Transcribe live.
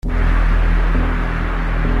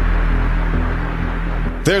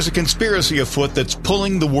There's a conspiracy afoot that's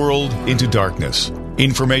pulling the world into darkness.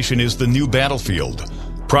 Information is the new battlefield.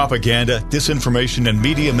 Propaganda, disinformation, and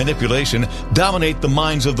media manipulation dominate the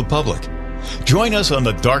minds of the public. Join us on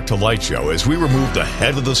the Dark to Light show as we remove the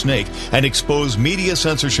head of the snake and expose media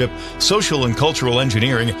censorship, social and cultural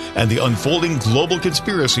engineering, and the unfolding global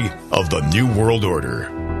conspiracy of the New World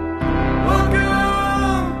Order.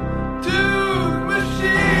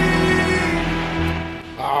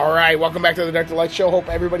 All right, welcome back to the Dark to Light show. Hope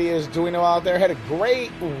everybody is doing well out there. Had a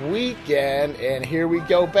great weekend, and here we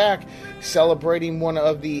go back celebrating one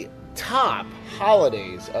of the top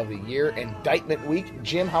holidays of the year, Indictment Week.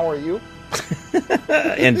 Jim, how are you?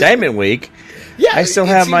 Indictment Week? Yeah, I still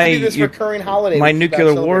have my recurring holiday. My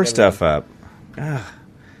nuclear war stuff up. I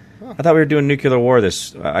thought we were doing nuclear war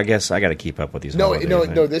this. I guess I got to keep up with these. No.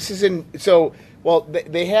 This is in so. Well,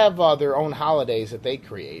 they have their own holidays that they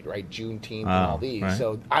create, right? Juneteenth and all these. Right.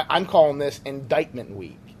 So I'm calling this Indictment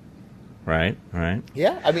Week. Right.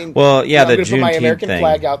 Yeah, I mean, well, yeah, I'm the going to put my American thing.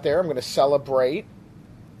 flag out there. I'm going to celebrate,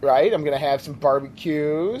 right? I'm going to have some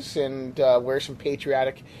barbecues and wear some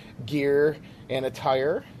patriotic gear and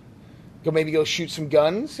attire. Maybe go shoot some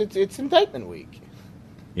guns. It's Indictment Week.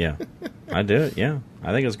 Yeah, I do it. Yeah,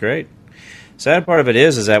 I think it's great. Sad part of it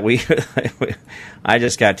is that I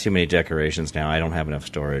just got too many decorations now. I don't have enough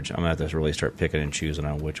storage. I'm going to have to really start picking and choosing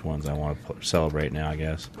on which ones I want to celebrate now, I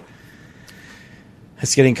guess.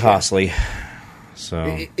 It's getting costly.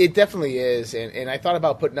 So It definitely is. And I thought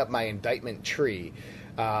about putting up my indictment tree,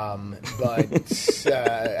 but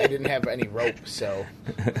I didn't have any rope, so.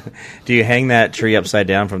 Do you hang that tree upside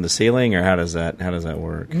down from the ceiling, or how does that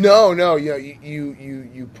work? No.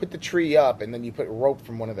 You put the tree up, and then you put rope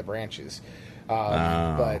from one of the branches.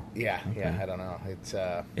 But yeah, I don't know. It's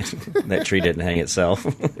that tree didn't hang itself.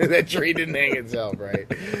 That tree didn't hang itself, right?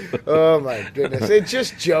 Oh my goodness! It's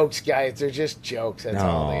just jokes, guys. They're just jokes. That's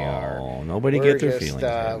all they are. Nobody get their feelings.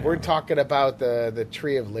 We're talking about the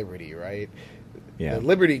tree of liberty, right? Yeah, the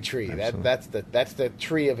Liberty Tree. That's the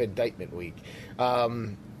tree of Indictment Week.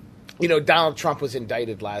 Donald Trump was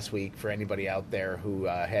indicted last week. For anybody out there who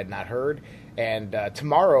had not heard, and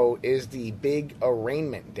tomorrow is the big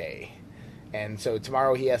arraignment day. And so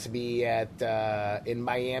tomorrow he has to be in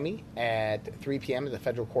Miami at 3 p.m. at the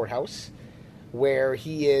federal courthouse, where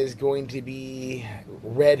he is going to be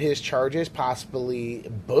read his charges, possibly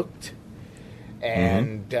booked.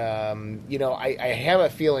 And, I have a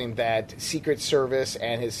feeling that Secret Service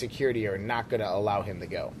and his security are not going to allow him to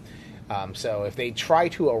go. So if they try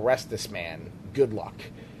to arrest this man, good luck.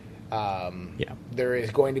 There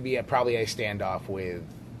is going to be probably a standoff with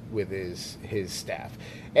his staff.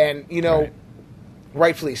 And, right.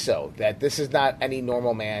 Rightfully so, that this is not any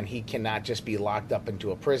normal man. He cannot just be locked up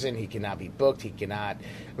into a prison. He cannot be booked. He cannot.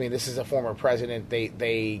 I mean, this is a former president.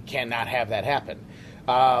 They cannot have that happen.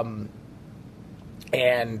 And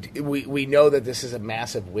we know that this is a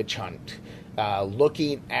massive witch hunt.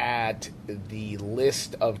 Looking at the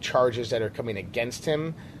list of charges that are coming against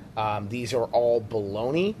him, these are all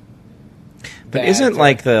baloney. But isn't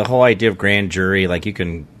like the whole idea of grand jury, like you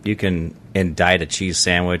can indict a cheese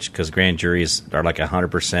sandwich because grand juries are like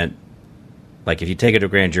 100%. Like if you take it to a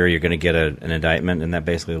grand jury, you're going to get an indictment, and that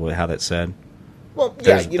basically how that's said. Well,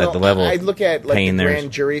 yeah, the level I look at like the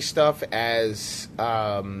grand jury stuff as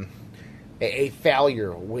a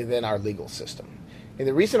failure within our legal system, and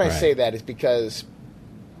the reason I say that is because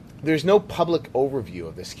there's no public overview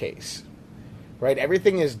of this case, right?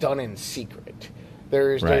 Everything is done in secret.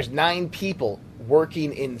 There's 9 people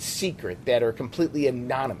working in secret that are completely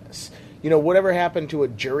anonymous. Whatever happened to a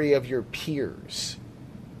jury of your peers?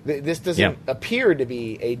 This doesn't appear to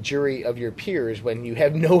be a jury of your peers when you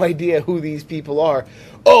have no idea who these people are.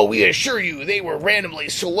 Oh, we assure you they were randomly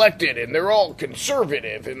selected and they're all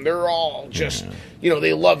conservative and they're all just,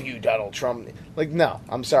 they love you, Donald Trump. Like, no,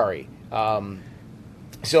 I'm sorry.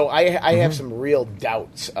 So I have some real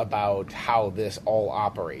doubts about how this all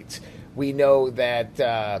operates. We know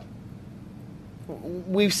that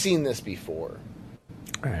we've seen this before.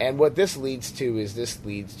 Right. And what this leads to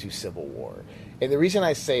civil war. And the reason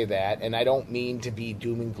I say that, and I don't mean to be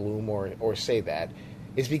doom and gloom or say that,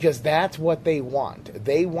 is because that's what they want.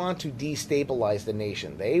 They want to destabilize the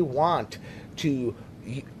nation. They want to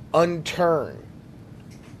unturn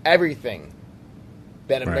everything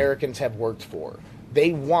that Americans have worked for.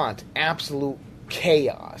 They want absolute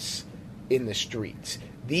chaos in the streets.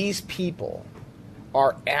 These people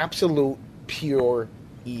are absolute pure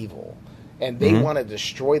evil. And they want to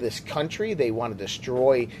destroy this country. They want to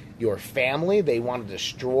destroy your family. They want to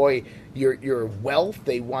destroy your wealth.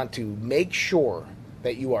 They want to make sure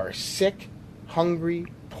that you are sick, hungry,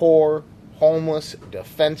 poor, homeless,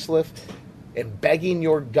 defenseless. and begging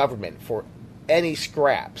your government for any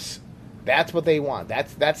scraps. That's what they want.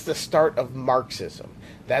 That's the start of Marxism.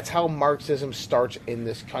 That's how Marxism starts in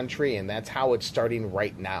this country, and that's how it's starting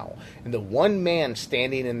right now. And the one man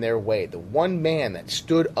standing in their way, the one man that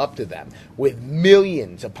stood up to them with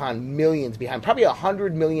millions upon millions behind, probably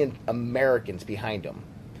 100 million Americans behind him,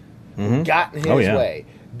 got in his way.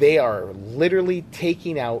 They are literally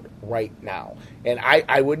taking out right now. And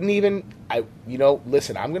I wouldn't even,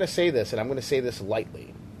 listen, I'm going to say this, and I'm going to say this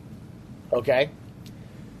lightly, okay?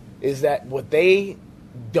 Is that what they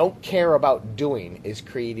don't care about doing is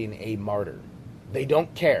creating a martyr. They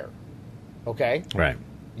don't care, okay? Right.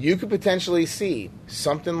 You could potentially see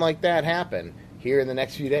something like that happen here in the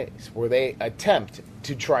next few days, where they attempt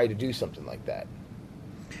to try to do something like that.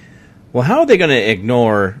 Well, how are they going to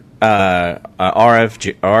ignore RFK?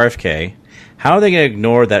 How are they going to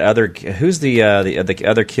ignore that other? Who's the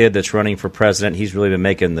other kid that's running for president? He's really been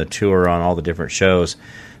making the tour on all the different shows,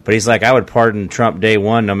 but he's like, I would pardon Trump day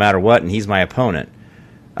one, no matter what, and he's my opponent.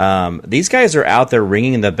 These guys are out there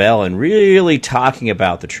ringing the bell and really talking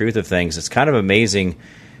about the truth of things. It's kind of amazing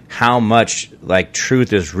how much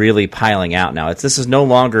truth is really piling out now. This is no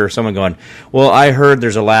longer someone going, well, I heard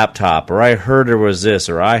there's a laptop, or I heard there was this,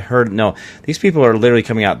 or I heard. No, these people are literally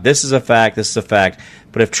coming out. This is a fact. This is a fact.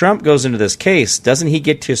 But if Trump goes into this case, doesn't he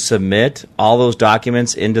get to submit all those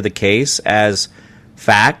documents into the case as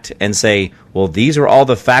fact and say, well, these are all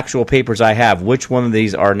the factual papers I have. Which one of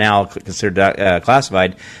these are now considered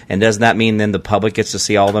classified? And doesn't that mean then the public gets to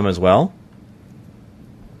see all of them as well?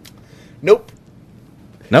 Nope.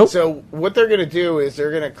 Nope. So what they're going to do is they're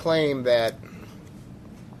going to claim that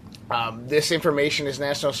this information is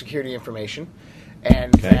national security information,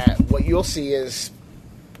 and that what you'll see is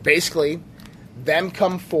basically them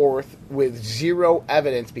come forth with zero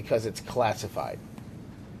evidence because it's classified.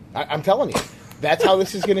 I'm telling you. That's how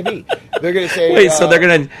this is going to be. They're going to say... Wait, so they're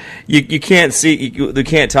going to... You can't see... They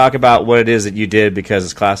can't talk about what it is that you did because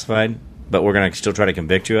it's classified, but we're going to still try to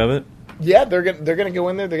convict you of it? Yeah, they're going to go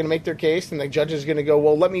in there, they're going to make their case, and the judge is going to go,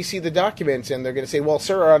 well, let me see the documents, and they're going to say, well,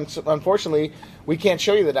 sir, unfortunately, we can't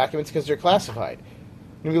show you the documents because they're classified.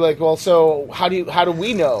 And you'll be like, well, so how do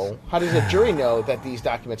we know, how does the jury know that these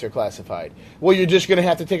documents are classified? Well, you're just going to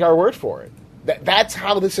have to take our word for it. That's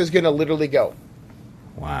how this is going to literally go.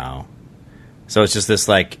 Wow. So it's just this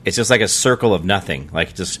it's just like a circle of nothing.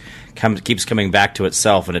 It just keeps coming back to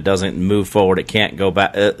itself, and it doesn't move forward. It can't go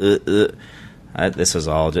back. This is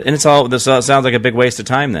all, and it's all. This sounds like a big waste of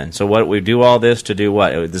time. Then, so what we do all this to do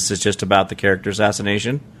what? This is just about the character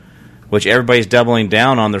assassination, which everybody's doubling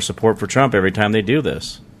down on their support for Trump every time they do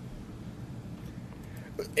this.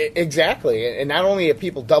 Exactly, and not only are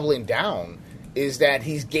people doubling down, is that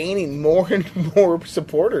he's gaining more and more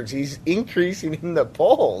supporters. He's increasing in the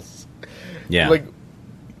polls. Yeah.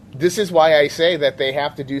 This is why I say that they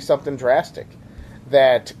have to do something drastic.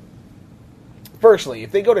 That, firstly,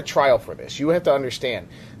 if they go to trial for this, you have to understand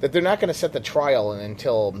that they're not going to set the trial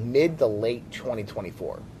until mid to late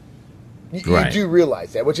 2024. You do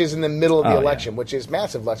realize that, which is in the middle of the election, which is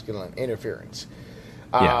massive election interference.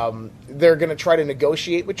 They're going to try to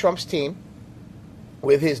negotiate with Trump's team,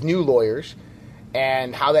 with his new lawyers,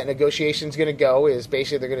 and how that negotiation is going to go is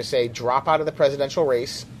basically they're going to say, drop out of the presidential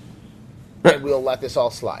race, and we'll let this all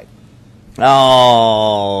slide.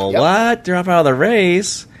 Oh, yep. What? Drop out of the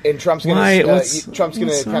race? And Trump's going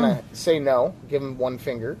to kind of say no, give him one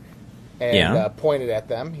finger, and point it at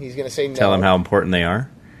them. He's going to say no. Tell them how important they are.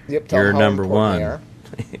 Yep, tell them how number one. They are.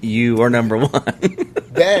 You are number one.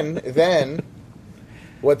 Then,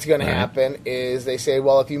 what's going to happen is they say,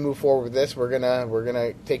 well, if you move forward with this, we're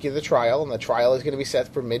gonna take you to the trial, and the trial is going to be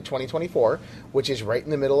set for mid 2024, which is right in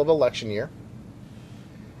the middle of election year.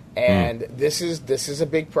 And this is a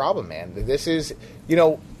big problem, man. This is,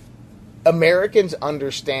 Americans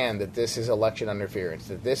understand that this is election interference,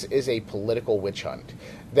 that this is a political witch hunt,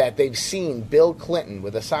 that they've seen Bill Clinton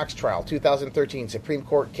with a Sox trial, 2013 Supreme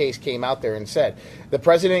Court case came out there and said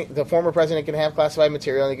the former president can have classified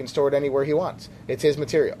material and he can store it anywhere he wants. It's his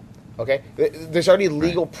material. Okay? There's already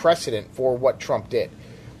legal precedent for what Trump did.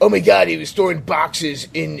 Oh my God, he was storing boxes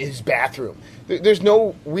in his bathroom. There's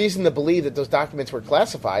no reason to believe that those documents were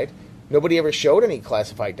classified. Nobody ever showed any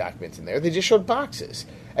classified documents in there. They just showed boxes.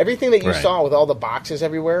 Everything that you saw with all the boxes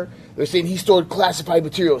everywhere, they're saying he stored classified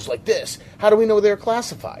materials like this. How do we know they're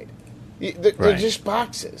classified? They're just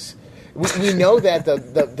boxes. We know that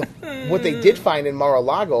the what they did find in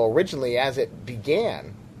Mar-a-Lago originally as it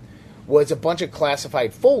began was a bunch of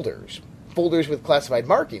classified folders with classified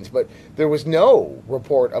markings, but there was no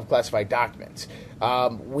report of classified documents.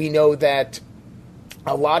 We know that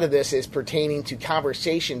a lot of this is pertaining to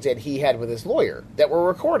conversations that he had with his lawyer that were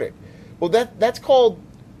recorded. Well, that's called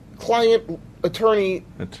client-attorney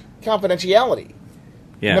confidentiality.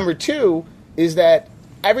 Yeah. Number 2 is that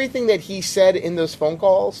everything that he said in those phone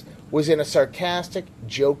calls was in a sarcastic,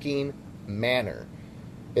 joking manner.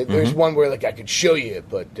 There's one where, like, I could show you,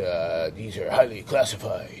 but these are highly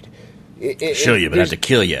classified. Show you, but I have to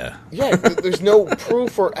kill you. Yeah, there's no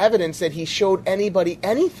proof or evidence that he showed anybody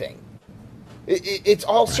anything. It's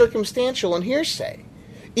all circumstantial and hearsay.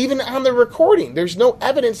 Even on the recording, there's no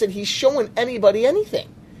evidence that he's showing anybody anything.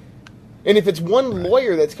 And if it's one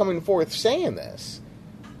lawyer that's coming forth saying this,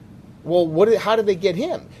 well, how did they get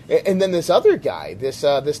him? And then this other guy,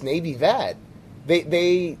 this Navy vet,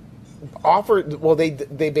 they offered. Well, they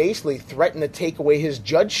basically threatened to take away his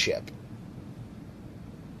judgeship.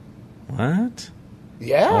 What?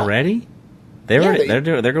 Yeah. Already?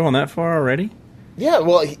 They're going that far already? Yeah.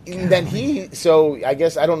 Well, so I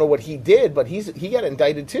guess I don't know what he did, but he got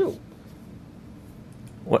indicted too.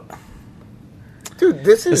 What? Dude,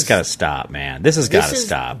 this got to stop, man. This has got to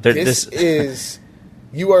stop.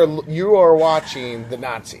 You are watching the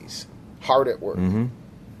Nazis hard at work. Mm-hmm.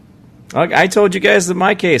 I told you guys in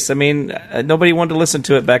my case. I mean, nobody wanted to listen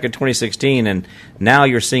to it back in 2016, and now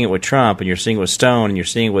you're seeing it with Trump, and you're seeing it with Stone, and you're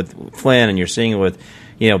seeing it with Flynn, and you're seeing it with,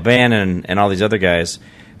 Bannon and all these other guys.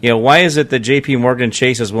 Why is it that J.P. Morgan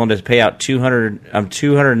Chase is willing to pay out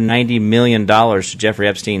 $290 million to Jeffrey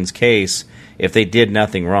Epstein's case if they did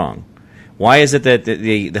nothing wrong? Why is it that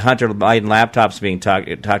the Hunter Biden laptop's being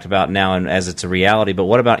talked about now, and as it's a reality? But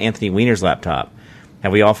what about Anthony Weiner's laptop?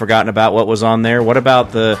 Have we all forgotten about what was on there? What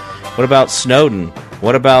about Snowden?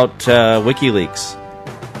 What about WikiLeaks?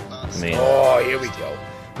 Here we go.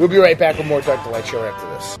 We'll be right back with more Dark to Light show after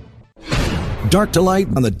this. Dark to Light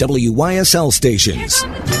on the WYSL stations.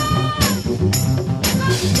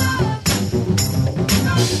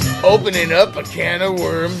 Opening up a can of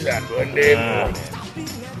worms on Monday morning.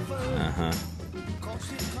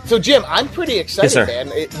 So, Jim, I'm pretty excited,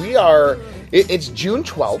 man. It's June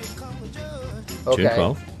 12th. Okay. June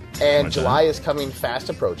 12th. And July is coming fast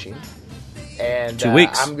approaching. And 2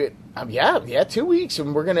 weeks. 2 weeks.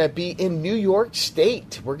 And we're going to be in New York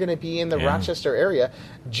State. We're going to be in the Rochester area.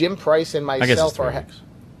 Jim Price and myself are...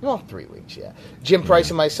 3 weeks, yeah. Jim Price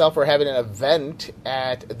and myself are having an event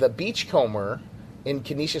at the Beachcomber in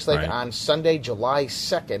Canisius Lake on Sunday, July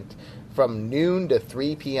 2nd from noon to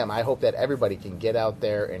 3 p.m. I hope that everybody can get out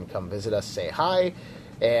there and come visit us, say hi,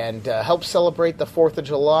 and help celebrate the 4th of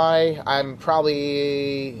July. I'm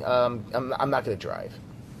probably... I'm not going to drive.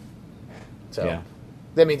 So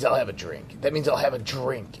that means I'll have a drink.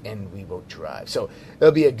 And we won't drive. So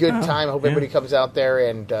it'll be a good time. I hope everybody comes out there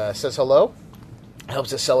and says hello.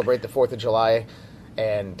 Helps us celebrate the 4th of July.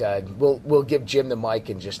 And we'll give Jim the mic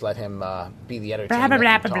and just let him be the entertainment.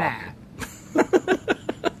 Blah, blah, blah, blah.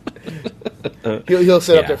 He'll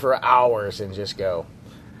sit up there for hours and just go.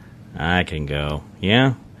 I can go.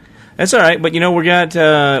 Yeah. That's all right, but we're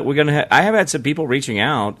gonna. I have had some people reaching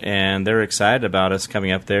out, and they're excited about us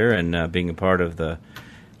coming up there and being a part of the,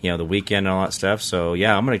 the weekend and all that stuff. So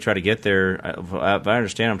I'm gonna try to get there. If I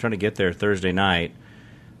understand, I'm trying to get there Thursday night,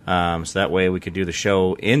 so that way we could do the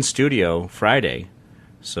show in studio Friday.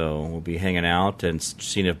 So we'll be hanging out and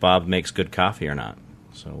seeing if Bob makes good coffee or not.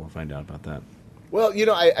 So we'll find out about that. Well,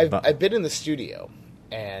 I've been in the studio,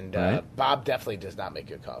 and Bob definitely does not make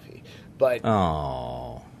good coffee. But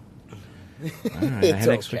oh. Right, I had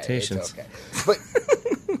expectations. It's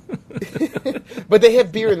okay. But they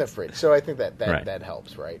have beer in the fridge, so I think that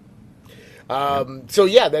helps, right? So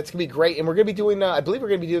that's gonna be great, and we're gonna be doing. I believe we're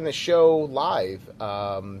gonna be doing the show live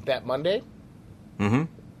that Monday. Mm-hmm.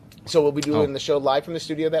 So we'll be doing the show live from the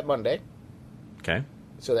studio that Monday. Okay.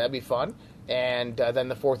 So that'd be fun, and then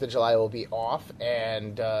the 4th of July will be off,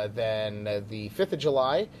 and then the 5th of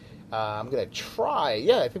July. I'm going to try.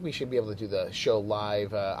 I think we should be able to do the show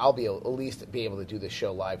live. I'll be at least be able to do the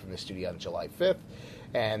show live from the studio on July 5th,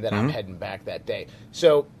 and then I'm heading back that day.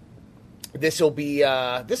 So this will be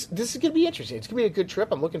this is going to be interesting. It's going to be a good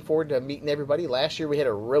trip. I'm looking forward to meeting everybody. Last year we had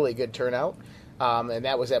a really good turnout, and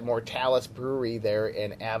that was at Mortalis Brewery there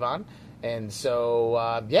in Avon. And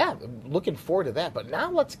so looking forward to that. But now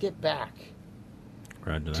let's get back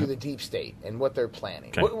to the deep state and what they're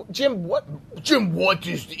planning. Okay. Jim, what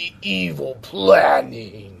is the evil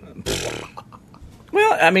planning?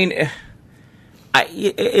 Well, I mean,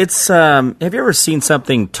 it's. Have you ever seen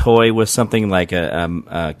something toy with something like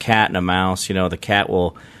a cat and a mouse? The cat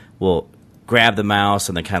will grab the mouse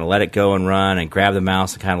and then kind of let it go and run, and grab the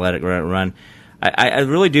mouse and kind of let it run. I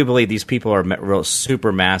really do believe these people are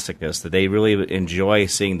super masochists, that they really enjoy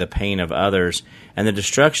seeing the pain of others and the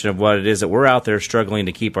destruction of what it is that we're out there struggling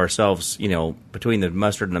to keep ourselves, between the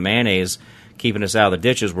mustard and the mayonnaise, keeping us out of the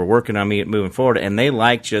ditches. We're working on moving forward, and they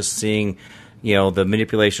like just seeing, the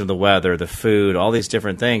manipulation of the weather, the food, all these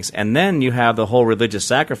different things. And then you have the whole religious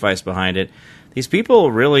sacrifice behind it. These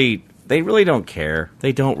people they really don't care.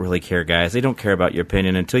 They don't really care, guys. They don't care about your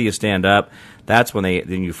opinion until you stand up. That's when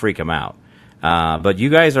then you freak them out. But you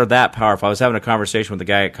guys are that powerful. I was having a conversation with the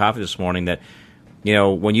guy at coffee this morning that,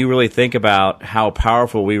 when you really think about how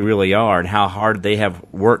powerful we really are and how hard they have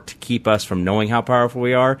worked to keep us from knowing how powerful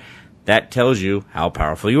we are, that tells you how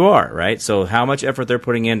powerful you are, right? So how much effort they're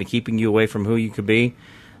putting into keeping you away from who you could be,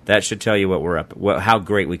 that should tell you how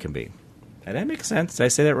great we can be. Did that make sense? Did I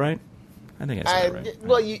say that right? I think I said that right.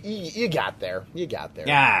 Well, you got there. You got there.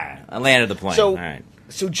 Yeah, I landed the plane. So, all right.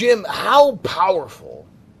 So Jim, how powerful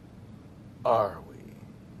are we?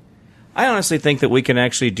 I honestly think that we can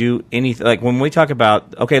actually do anything. Like when we talk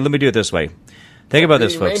about, okay, let me do it this way. Think about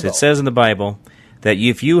this, folks. It says in the Bible that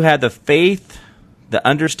if you had the faith, the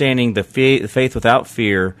understanding, the faith without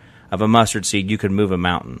fear of a mustard seed, you could move a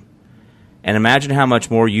mountain. And imagine how much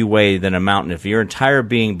more you weigh than a mountain. If your entire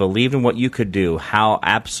being believed in what you could do, how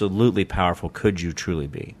absolutely powerful could you truly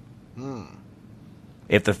be?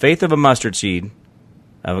 If the faith of a mustard seed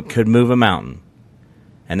could move a mountain,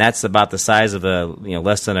 and that's about the size of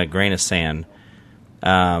less than a grain of sand,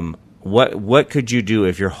 what could you do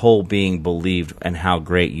if your whole being believed in how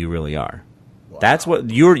great you really are? Wow. That's what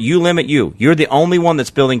you limit you. You're the only one that's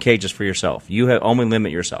building cages for yourself. You only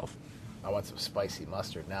limit yourself. I want some spicy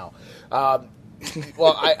mustard now.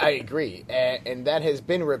 Well, I agree. And that has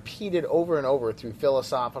been repeated over and over through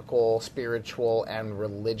philosophical, spiritual, and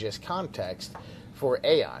religious context for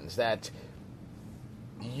aeons, that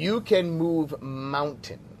you can move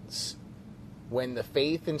mountains when the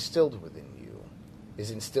faith instilled within you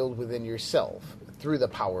is instilled within yourself through the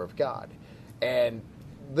power of God. And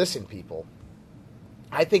listen, people,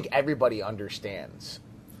 I think everybody understands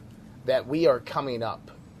that we are coming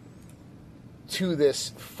up to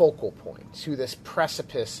this focal point, to this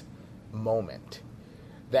precipice moment,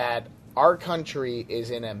 that our country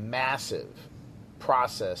is in a massive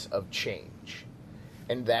process of change.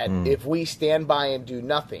 And that if we stand by and do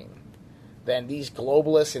nothing, then these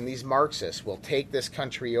globalists and these Marxists will take this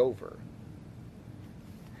country over.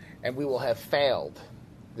 And we will have failed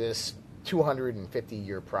this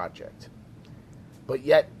 250-year project. But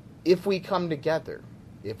yet, if we come together,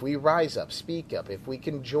 if we rise up, speak up, if we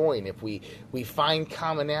can join, if we find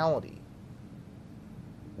commonality,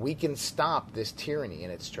 we can stop this tyranny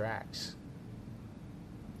in its tracks.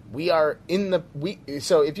 We are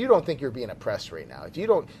so if you don't think you're being oppressed right now, if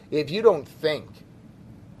you don't think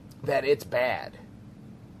that it's bad,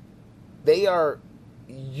 they are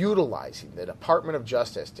utilizing the Department of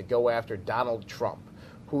Justice to go after Donald Trump,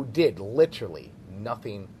 who did literally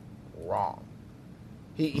nothing wrong.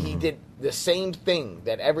 He did the same thing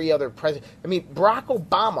that every other president. I mean, Barack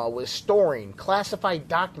Obama was storing classified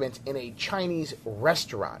documents in a Chinese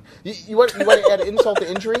restaurant. You want to add insult to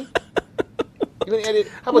injury? You want to add it?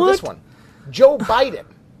 How about this one? Joe Biden,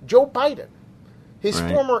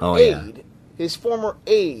 his former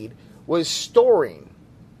aide was storing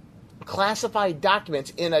classified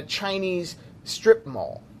documents in a Chinese strip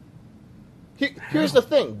mall. Here's the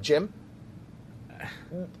thing, Jim.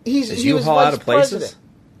 He was vice president.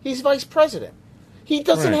 He's vice president. He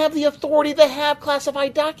doesn't have the authority to have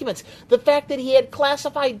classified documents. The fact that he had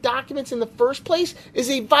classified documents in the first place is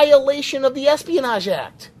a violation of the Espionage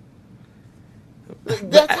Act.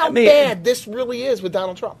 That's how bad this really is with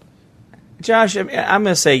Donald Trump. Josh, I'm going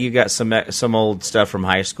to say you got some old stuff from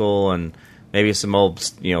high school and maybe some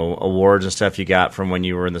old awards and stuff you got from when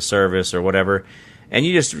you were in the service or whatever. And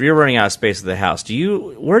you're running out of space at the house.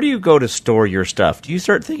 Where do you go to store your stuff? Do you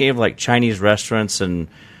start thinking of like Chinese restaurants and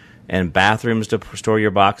bathrooms to store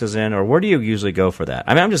your boxes in, or where do you usually go for that?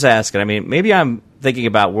 I mean, I'm just asking. I mean, maybe I'm thinking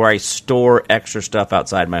about where I store extra stuff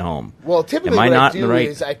outside my home. Well, typically what I do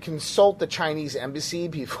is I consult the Chinese embassy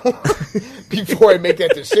before I make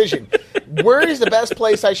that decision. Where is the best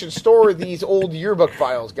place I should store these old yearbook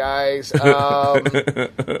files, guys? You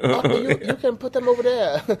can put them over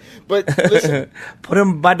there. But listen. Put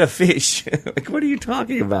them by the fish. Like, what are you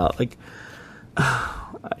talking about? Like,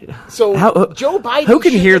 so Joe Biden. Who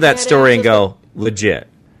can hear that story and go, legit?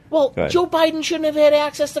 Well, Joe Biden shouldn't have had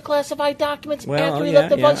access to classified documents after he left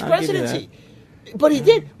the vice presidency. But he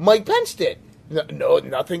did. Mike Pence did. No,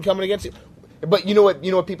 nothing coming against it. But you know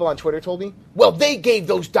what people on Twitter told me? Well, they gave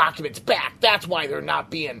those documents back. That's why they're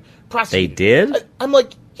not being prosecuted. They did? I'm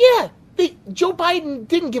like, yeah, Joe Biden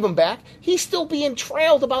didn't give them back. He's still being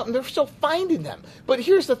trailed about, and they're still finding them. But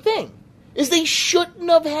here's the thing, is they shouldn't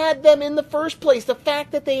have had them in the first place. The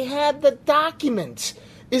fact that they had the documents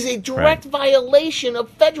is a direct violation of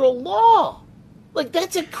federal law. Like,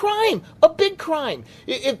 that's a crime, a big crime.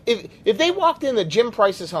 If they walked into Jim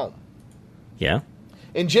Price's home,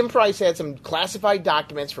 and Jim Price had some classified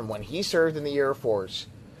documents from when he served in the Air Force,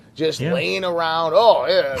 just laying around. Oh,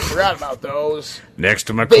 yeah, I forgot about those. Next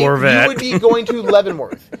to my Corvette. You would be going to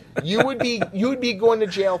Leavenworth. You would be going to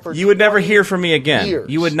jail for. You would never hear from me again. Years.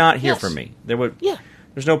 You would not hear from me. There would. Yeah.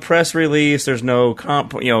 There's no press release. There's no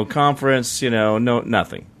conference. No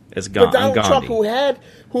nothing. It's gone. But Donald Trump,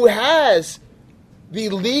 who has the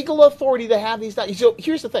legal authority to have these documents. So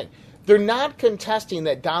here's the thing. They're not contesting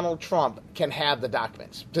that Donald Trump can have the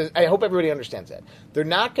documents. I hope everybody understands that. They're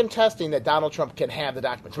not contesting that Donald Trump can have the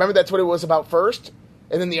documents. Remember, that's what it was about first?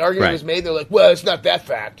 And then the argument was made. They're like, well, it's not that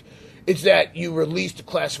fact. It's that you released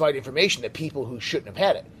classified information to people who shouldn't have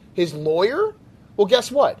had it. His lawyer? Well,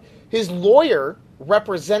 guess what? His lawyer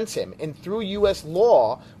represents him. And through U.S.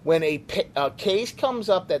 law, when a case comes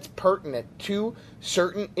up that's pertinent to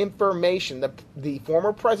certain information, the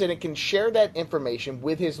former president can share that information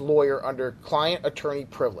with his lawyer under client-attorney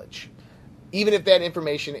privilege, even if that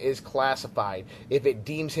information is classified, if it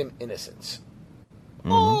deems him innocent.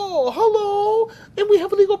 Mm-hmm. Oh, hello! And we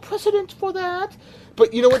have a legal precedent for that.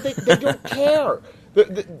 But you know what? They don't care.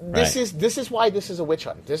 This is why this is a witch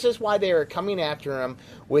hunt. This is why they are coming after him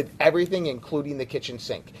with everything, including the kitchen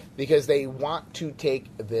sink, because they want to take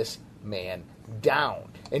this man down.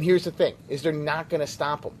 And here's the thing: is they're not going to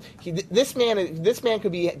stop him. This man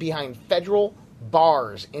could be behind federal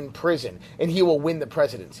bars in prison, and he will win the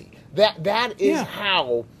presidency. That is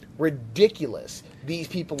how ridiculous these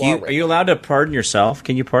people are. Are you allowed to pardon yourself?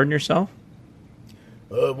 Can you pardon yourself?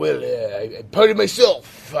 I pardon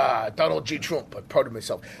myself, Donald J. Trump. I pardon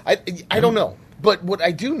myself. I don't know. But what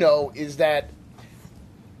I do know is that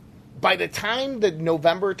by the time the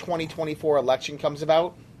November 2024 election comes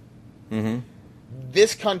about,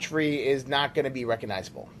 this country is not going to be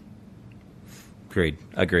recognizable. Agreed.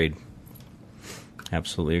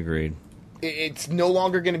 Absolutely agreed. It's no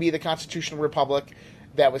longer going to be the constitutional republic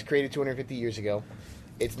that was created 250 years ago.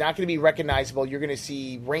 It's not going to be recognizable. You're going to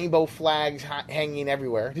see rainbow flags hanging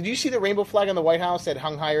everywhere. Did you see the rainbow flag on the White House that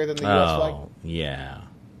hung higher than the U.S. flag? Oh, yeah.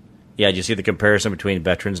 Yeah, did you see the comparison between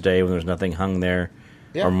Veterans Day when there was nothing hung there,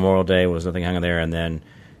 or Memorial Day was nothing hung there, and then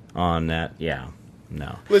on that,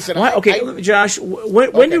 no. Listen, Josh,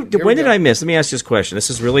 when did I miss? Let me ask you this question.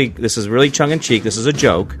 This is really tongue in cheek. This is a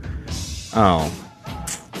joke. Oh.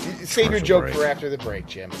 Save your joke for after the break,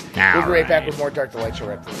 Jim. We'll be right back with more Dark to Light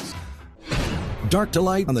Show after this. Dark to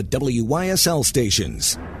Light on the WYSL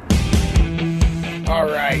stations. All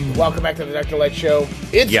right, welcome back to the Dark to Light Show.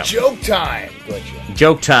 It's joke time. Go ahead, Jim.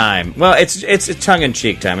 Joke time. Well, it's tongue in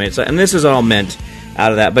cheek time, and this is all meant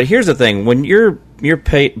out of that. But here's the thing: when your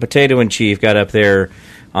potato in chief got up there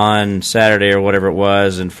on Saturday or whatever it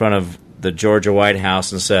was in front of the Georgia White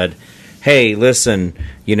House and said, "Hey, listen,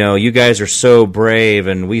 you guys are so brave,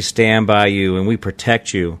 and we stand by you, and we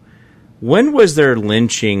protect you." When was there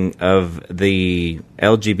lynching of the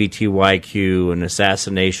LGBTQ and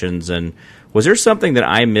assassinations? And was there something that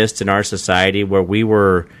I missed in our society where we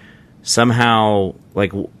were somehow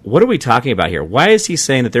like, what are we talking about here? Why is he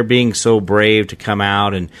saying that they're being so brave to come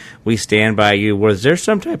out and we stand by you? Was there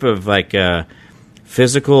some type of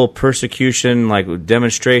physical persecution, like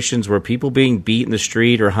demonstrations where people being beat in the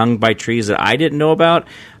street or hung by trees that I didn't know about?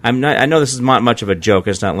 I know this is not much of a joke.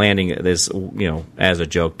 It's not landing this, as a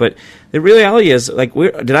joke. But the reality is,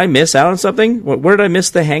 did I miss out on something? Where did I miss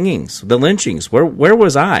the hangings, the lynchings? Where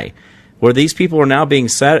was I? Where these people are now being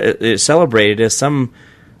celebrated as some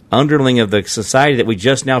underling of the society that we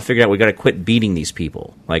just now figured out we got to quit beating these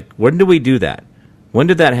people. Like, when did we do that? When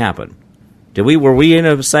did that happen? Were we in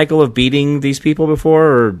a cycle of beating these people before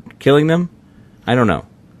or killing them? I don't know.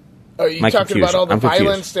 Are you talking about all the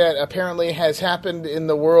violence that apparently has happened in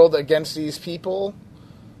the world against these people?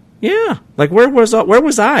 Yeah. Like, where was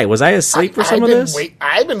I? Was I asleep for some of this?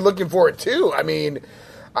 I've been looking for it, too. I mean,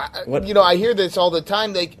 I hear this all the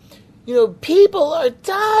time. Like, people are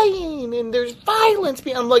dying and there's violence.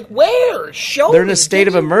 I'm like, where? Show me. They're in a state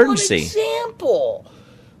of emergency. One example.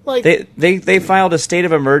 Like, they filed a state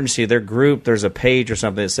of emergency. Their group, there's a page or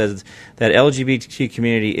something that says that LGBT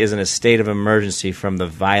community is in a state of emergency from the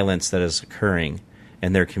violence that is occurring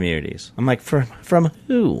in their communities. I'm like, from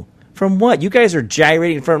who? From what? You guys are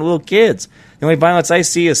gyrating in front of little kids. The only violence I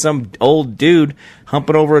see is some old dude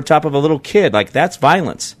humping over the top of a little kid. Like, that's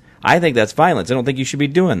violence. I think that's violence. I don't think you should be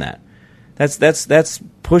doing that. That's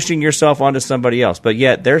pushing yourself onto somebody else. But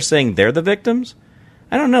yet they're saying they're the victims?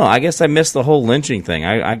 I don't know. I guess I missed the whole lynching thing.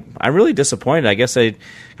 I'm really disappointed. I guess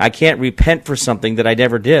I can't repent for something that I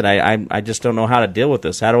never did. I just don't know how to deal with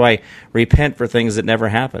this. How do I repent for things that never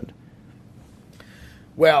happened?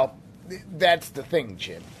 Well, that's the thing,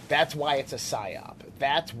 Jim. That's why it's a psyop.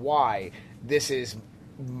 That's why this is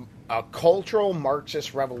a cultural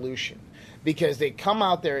Marxist revolution. Because they come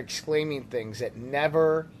out there exclaiming things that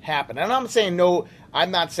never happened. And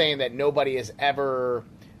I'm not saying that nobody has ever...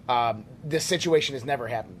 this situation has never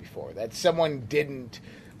happened before. That someone didn't,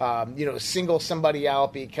 single somebody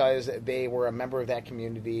out because they were a member of that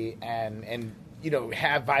community and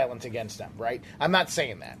have violence against them, right? I'm not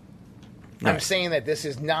saying that. Right. I'm saying that this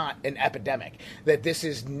is not an epidemic. That this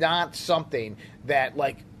is not something that,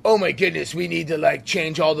 like, oh my goodness, we need to, like,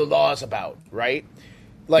 change all the laws about, right?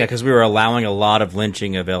 Like, because we were allowing a lot of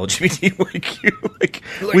lynching of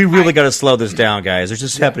LGBTQ. We really got to slow this down, guys. There's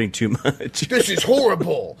just happening too much. This is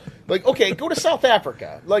horrible. Like, okay, go to South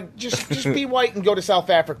Africa. Like, just be white and go to South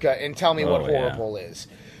Africa and tell me what horrible is.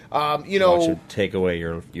 Should take away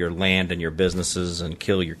your land and your businesses and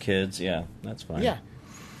kill your kids. Yeah, that's fine. Yeah.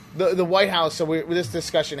 The White House, this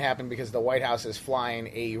discussion happened because the White House is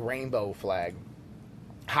flying a rainbow flag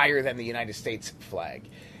higher than the United States flag.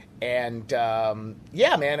 And,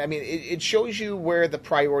 man, I mean, it shows you where the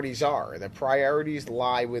priorities are. The priorities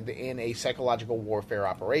lie within a psychological warfare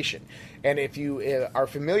operation. And if you are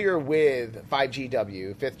familiar with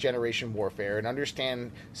 5GW, fifth generation warfare, and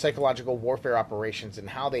understand psychological warfare operations and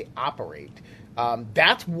how they operate,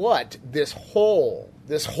 that's what this whole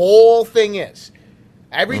thing is.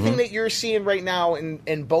 Everything that you're seeing right now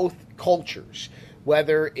in both cultures,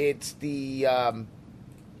 whether it's the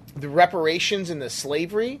reparations and the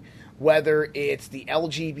slavery, whether it's the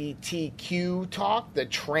LGBTQ talk, the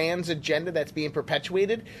trans agenda that's being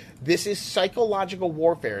perpetuated, this is psychological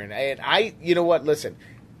warfare. And I, you know what, listen,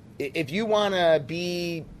 if you want to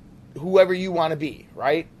be whoever you want to be,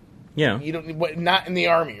 right? Yeah. You don't, not in the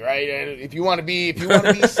army, right? If you want to be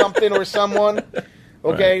something or someone,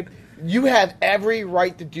 okay? Right. You have every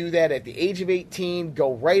right to do that at the age of 18.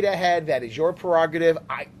 Go right ahead. That is your prerogative.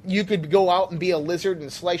 You could go out and be a lizard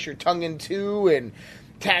and slice your tongue in two and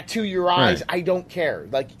tattoo your eyes. Right. I don't care.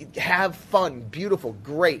 Like, have fun. Beautiful.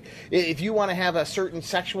 Great. If you want to have a certain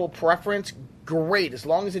sexual preference, great. As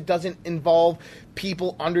long as it doesn't involve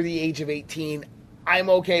people under the age of 18, I'm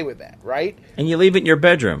okay with that, right? And you leave it in your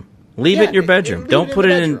bedroom. Leave it in your bedroom. Don't put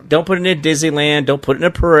it in Disneyland. Don't put it in a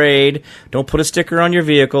parade. Don't put a sticker on your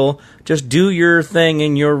vehicle. Just do your thing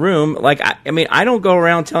in your room. Like, I don't go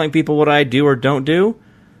around telling people what I do or don't do.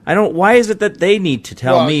 I don't. Why is it that they need to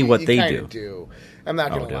tell me what they do? I'm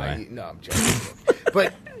not going to lie. No, I'm joking.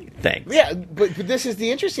 But thanks. Yeah, but this is the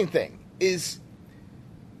interesting thing: is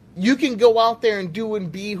you can go out there and do and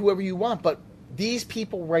be whoever you want, but these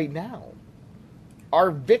people right now are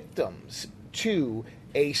victims to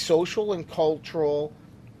a social and cultural,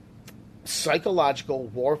 psychological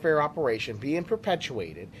warfare operation being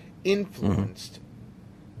perpetuated, influenced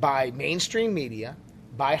by mainstream media,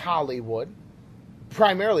 by Hollywood,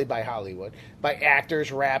 primarily by Hollywood, by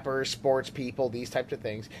actors, rappers, sports people, these types of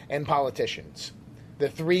things, and politicians. The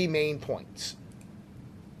three main points.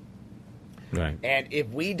 Right. And if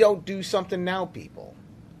we don't do something now, people,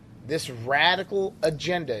 this radical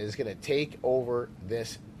agenda is going to take over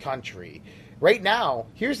this country. Right now,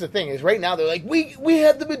 here's the thing, is right now they're like, we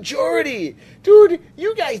have the majority. Dude,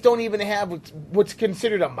 you guys don't even have what's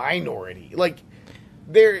considered a minority. Like,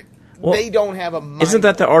 they don't have a minority. Isn't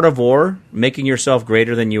that the art of war? Making yourself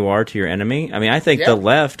greater than you are to your enemy? I mean, I think the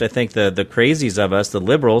left, I think the crazies of us, the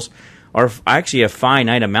liberals, are actually a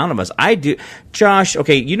finite amount of us. I do. Josh,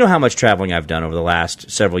 okay, you know how much traveling I've done over the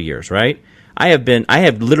last several years, right? I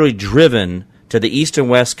have literally driven to the east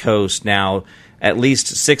and west coast now at least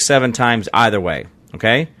 6-7 times either way.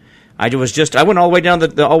 Okay, I went all the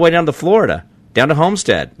way down to Florida, down to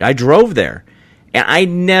Homestead. I drove there, and I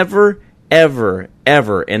never, ever,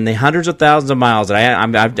 ever in the hundreds of thousands of miles that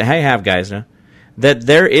I have, guys, that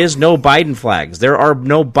there is no Biden flags. There are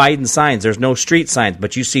no Biden signs. There's no street signs,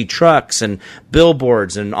 but you see trucks and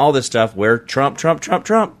billboards and all this stuff where Trump, Trump, Trump,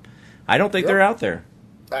 Trump. I don't think they're out there.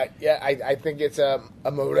 I think it's a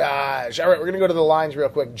mirage. All right, we're gonna go to the lines real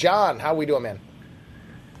quick. John, how we doing, man?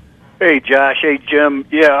 Hey, Josh. Hey, Jim.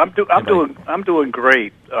 Yeah, I'm doing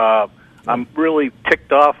great. I'm really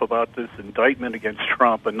ticked off about this indictment against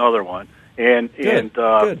Trump. Another one,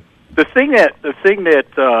 good. The thing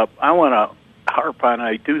that I want to harp on.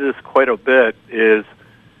 I do this quite a bit. Is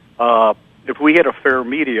if we had a fair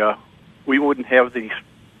media, we wouldn't have these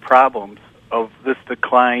problems of this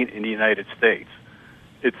decline in the United States.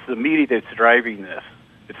 it's the media that's driving this.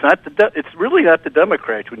 It's really not the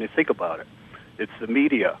Democrats when you think about it. It's the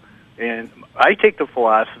media. And I take the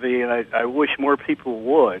philosophy, and I wish more people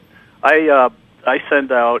would. I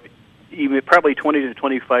send out probably 20 to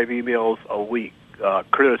 25 emails a week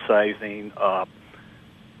criticizing a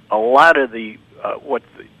lot of what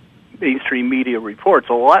the mainstream media reports.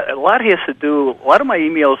 A lot has to do. A lot of my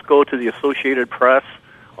emails go to the Associated Press.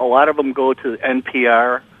 A lot of them go to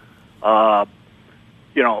NPR.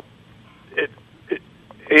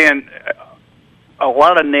 And a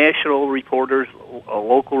lot of national reporters,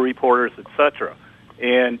 local reporters, etc.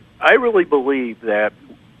 And I really believe that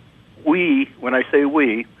when I say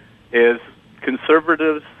we, as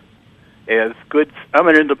conservatives, as good, I'm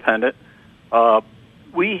an independent,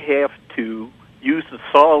 we have to use the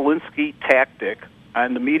Saul Alinsky tactic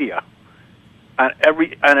on the media on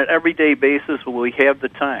an everyday basis when we have the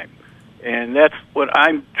time. And that's what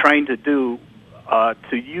I'm trying to do,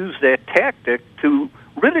 to use that tactic to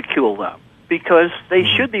ridicule them, because they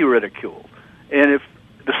should be ridiculed. And if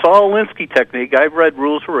the Saul Alinsky technique, I've read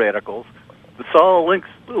Rules for Radicals, the Saul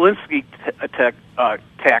Alinsky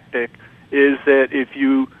tactic is that if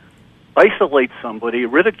you isolate somebody,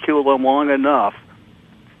 ridicule them long enough,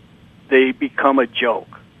 they become a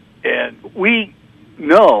joke. And we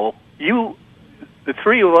know, the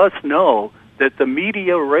three of us know, that the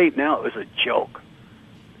media right now is a joke.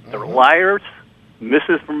 They're liars,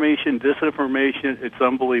 misinformation, disinformation. It's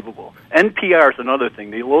unbelievable. NPR is another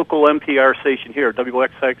thing. The local NPR station here,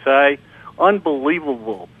 WXXI,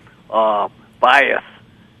 unbelievable bias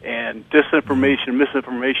and disinformation,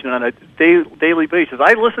 misinformation on a daily basis.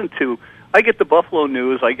 I get the Buffalo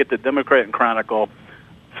News, I get the Democrat and Chronicle,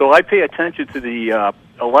 so I pay attention to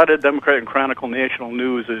a lot of Democrat and Chronicle national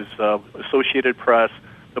news is Associated Press.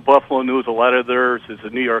 The Buffalo News, a lot of theirs is the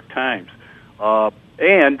New York Times.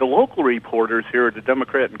 And the local reporters here at the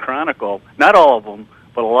Democrat and Chronicle, not all of them,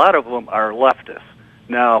 but a lot of them are leftists.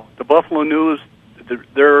 Now, the Buffalo News,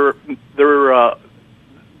 their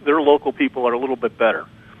local people are a little bit better.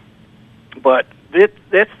 But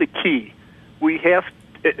that's the key. We have,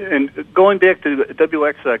 and going back to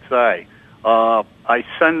WXXI, I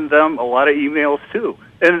send them a lot of emails too.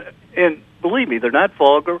 And believe me, they're not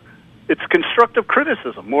vulgar. It's constructive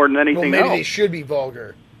criticism more than anything else. Maybe they should be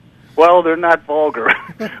vulgar. Well, they're not vulgar,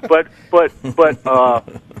 but in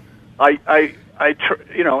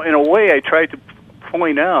a way, I try to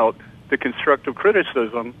point out the constructive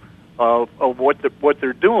criticism of what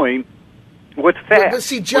they're doing with facts. But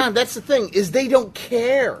see, John, that's the thing, is they don't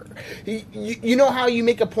care. You know how you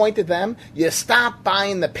make a point to them? You stop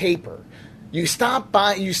buying the paper. You stop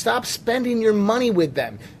spending your money with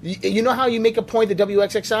them. You know how you make a point to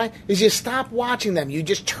WXXI? Is you stop watching them. You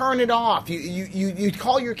just turn it off. You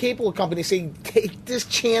call your cable company and say, take this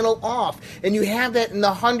channel off. And you have that in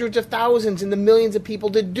the hundreds of thousands and the millions of people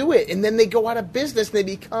to do it. And then they go out of business and they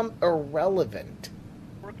become irrelevant.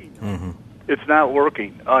 It's not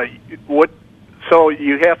working. I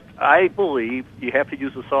believe you have to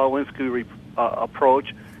use the Saul Alinsky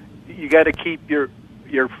approach. You got to keep your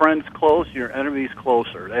friends close, your enemies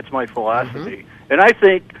closer. That's my philosophy. And I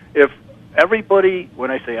think if everybody,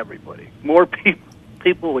 when I say everybody, more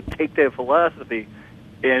people would take that philosophy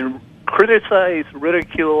and criticize,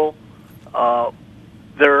 ridicule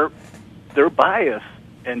their bias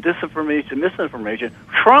and disinformation, misinformation.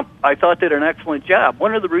 Trump, I thought, did an excellent job.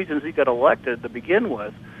 One of the reasons he got elected to begin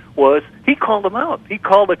with was he called them out. He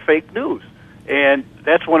called it fake news. And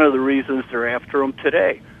that's one of the reasons they're after him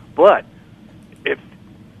today. But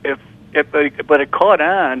but it caught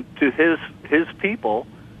on to his people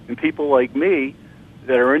and people like me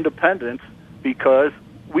that are independents, because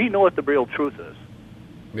we know what the real truth is.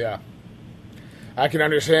 Yeah. I can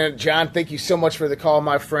understand. John, thank you so much for the call,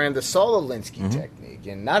 my friend. The Saul Alinsky technique,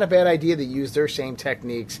 and not a bad idea to use their same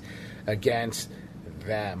techniques against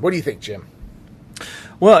them. What do you think, Jim?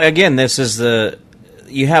 Well, again,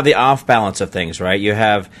 you have the off balance of things, right? You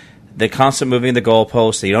have the constant moving of the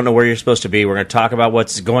goalposts. You don't know where you're supposed to be. We're going to talk about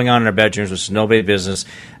what's going on in our bedrooms, which is nobody's business.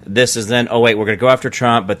 This is then, we're going to go after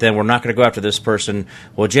Trump, but then we're not going to go after this person.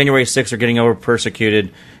 Well, January 6th are getting over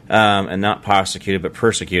persecuted, and not prosecuted, but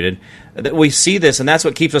persecuted. We see this, and that's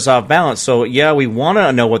what keeps us off balance. So, yeah, we want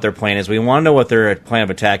to know what their plan is. We want to know what their plan of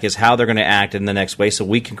attack is, how they're going to act in the next way, so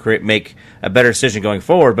we can make a better decision going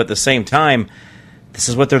forward. But at the same time, this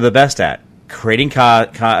is what they're the best at. Creating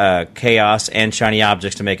chaos and shiny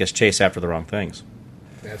objects to make us chase after the wrong things.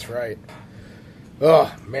 That's right.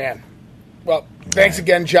 Oh, man. Well, thanks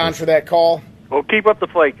again, John, for that call. Well, keep up the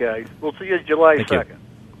fight, guys. We'll see you July 2nd.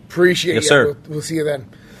 Appreciate it. Yes, sir. We'll see you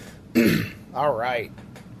then. All right.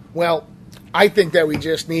 Well, I think that we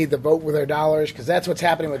just need to vote with our dollars because that's what's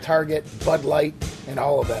happening with Target, Bud Light, and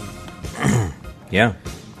all of them. Yeah.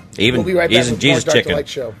 We'll be right back with Jesus more Dark Chicken. Light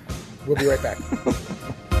Show. We'll be right back.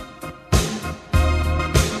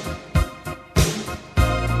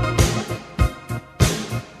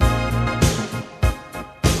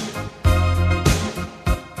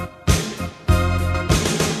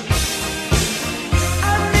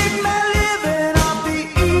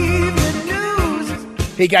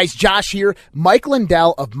 Hey guys, Josh here. Mike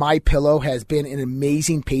Lindell of MyPillow has been an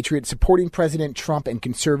amazing patriot supporting President Trump and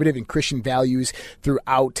conservative and Christian values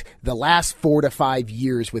throughout the last 4 to 5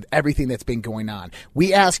 years with everything that's been going on.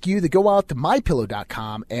 We ask you to go out to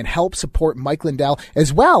MyPillow.com and help support Mike Lindell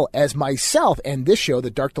as well as myself and this show,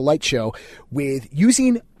 the Dark to Light Show, with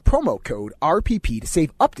using promo code RPP to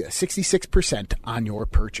save up to 66% on your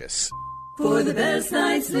purchase. For the best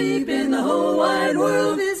night's sleep in the whole wide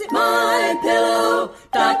world, visit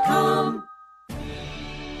MyPillow.com.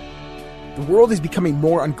 The world is becoming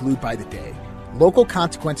more unglued by the day. Local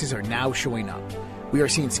consequences are now showing up. We are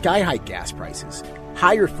seeing sky-high gas prices,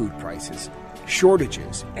 higher food prices,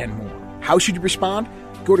 shortages, and more. How should you respond?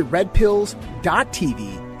 Go to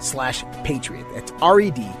redpills.tv/patriot. That's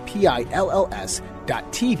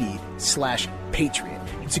redpills.tv/patriot.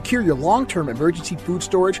 And secure your long-term emergency food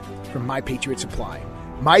storage from My Patriot Supply.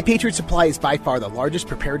 My Patriot Supply is by far the largest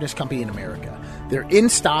preparedness company in America. They're in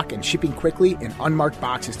stock and shipping quickly in unmarked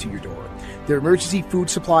boxes to your door. Their emergency food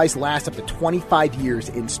supplies last up to 25 years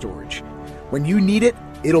in storage. When you need it,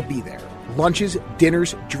 it'll be there. Lunches,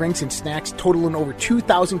 dinners, drinks, and snacks totaling over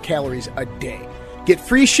 2,000 calories a day. Get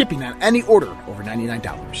free shipping on any order over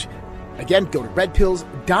 $99. Again, go to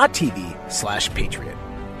redpills.tv/patriot.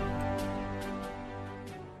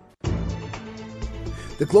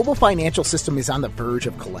 The global financial system is on the verge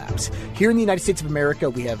of collapse. Here in the United States of America,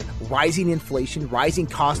 we have rising inflation, rising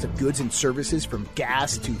cost of goods and services from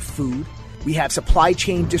gas to food. We have supply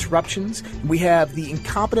chain disruptions. We have the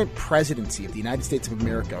incompetent presidency of the United States of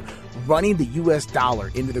America running the U.S.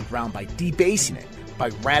 dollar into the ground by debasing it,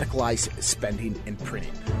 by radicalized spending and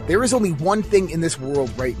printing. There is only one thing in this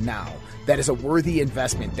world right now that is a worthy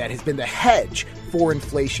investment that has been the hedge for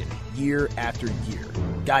inflation year after year.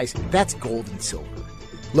 Guys, that's gold and silver.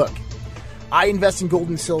 Look, I invest in gold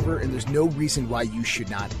and silver, and there's no reason why you should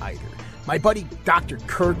not either. My buddy Dr.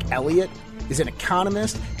 Kirk Elliott is an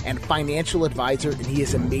economist and financial advisor, and he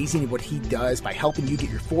is amazing at what he does by helping you get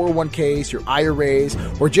your 401ks, your IRAs,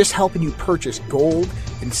 or just helping you purchase gold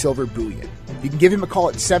and silver bullion. You can give him a call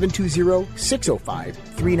at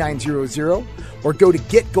 720-605-3900 or go to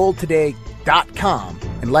getgoldtoday.com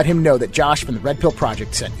and let him know that Josh from the Red Pill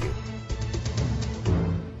Project sent you.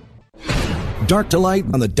 Dark to Light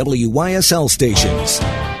on the WYSL stations.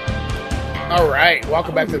 All right,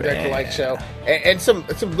 welcome back to the Dark to Light Show. And some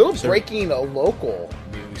little breaking local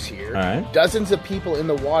news here. All right. Dozens of people in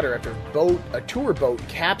the water after a tour boat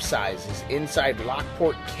capsizes inside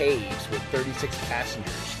Lockport Caves with 36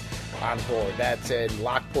 passengers on board. That's in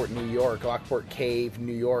Lockport, New York. Lockport Cave,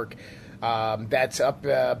 New York. That's up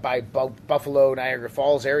by Buffalo, Niagara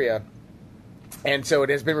Falls area. And so it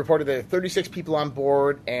has been reported that there are 36 people on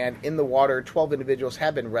board, and in the water, 12 individuals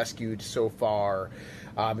have been rescued so far.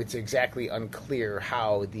 It's exactly unclear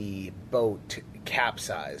how the boat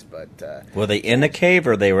capsized, but were they in the cave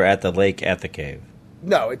or they were at the lake at the cave?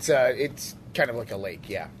 No, it's kind of like a lake,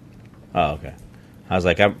 yeah. Oh, okay. I was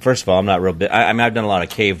like, first of all, I'm not real big. I mean, I've done a lot of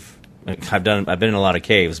cave. I've been in a lot of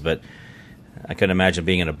caves, but I couldn't imagine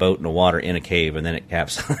being in a boat in the water in a cave and then it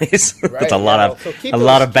capsizes. Right. That's a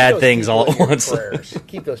lot of bad things all at once.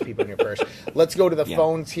 Keep those people in your prayers. Let's go to the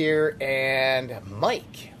phones here, and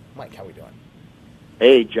Mike. Mike, how we doing?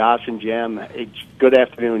 Hey, Josh and Jim. Hey, good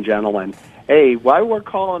afternoon, gentlemen. Hey, while we're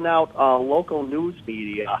calling out local news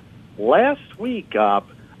media, last week,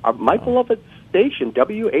 my beloved station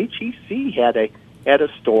WHEC had a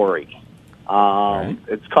story. Right.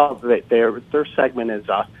 It's called their segment is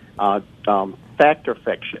fact or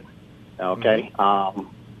fiction. Okay. Mm-hmm.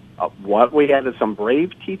 What we had is some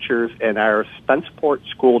brave teachers in our Spenceport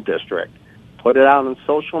School District put it out on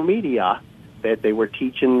social media that they were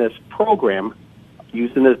teaching this program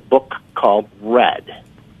using this book called Red.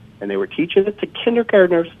 And they were teaching it to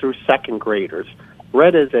kindergartners through second graders.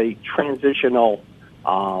 Red is a transitional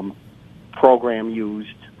program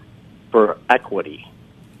used for equity.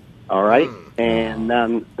 All right? And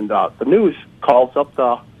then the news calls up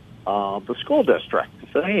the school district and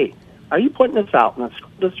said, hey, are you putting this out? And the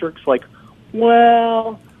school district's like,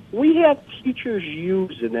 well, we have teachers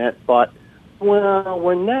using it, but, well,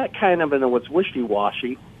 we're not kind of, and it was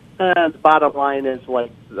wishy-washy. And the bottom line is,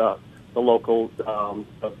 like, the local,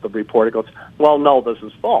 the reporter goes, well, no, this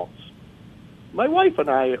is false. my wife and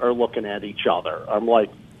I are looking at each other. I'm like,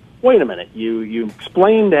 wait a minute. You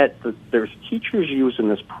explained that there's teachers using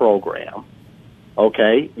this program.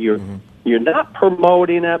 Okay, you're not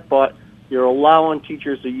promoting it, but you're allowing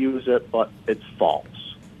teachers to use it, but it's false.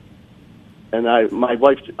 And my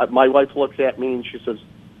wife looks at me and she says,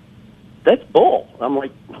 "That's bull." I'm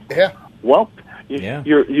like, "Yeah, well,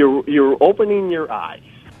 you're opening your eyes."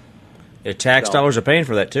 Your tax dollars are paying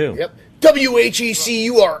for that too. Yep. WHEC,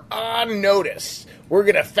 you are on notice. We're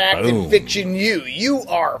gonna fact and fiction you. You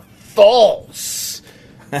are false.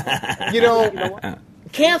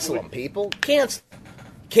 Cancel them, people.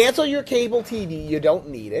 Cancel your cable TV. You don't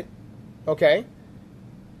need it. Okay?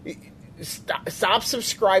 Stop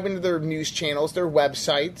subscribing to their news channels, their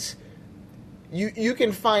websites. You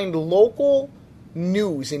can find local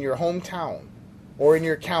news in your hometown or in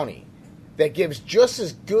your county that gives just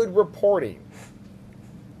as good reporting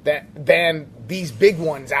than these big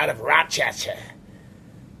ones out of Rochester.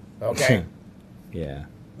 Okay? Yeah.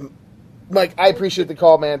 Mike, I appreciate the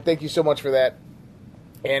call, man. Thank you so much for that.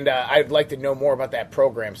 And I'd like to know more about that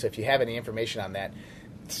program, so if you have any information on that,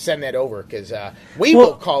 send that over, because we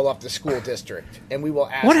will call up the school district, and we will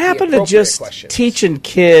ask what happened to just questions. Teaching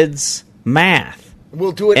kids math?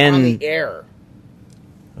 We'll do it on the air.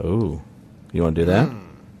 Oh, you want to do that?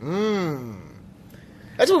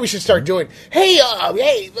 That's what we should start doing. Hey, how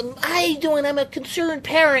you doing? I'm a concerned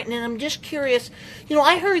parent, and I'm just curious.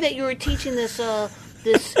 I heard that you were teaching this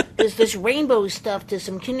this rainbow stuff to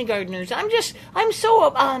some kindergartners. I'm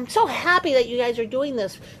so happy that you guys are doing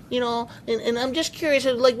this. And I'm just curious,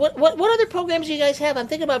 like what other programs do you guys have? I'm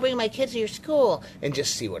thinking about bringing my kids to your school and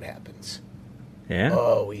just see what happens. Yeah.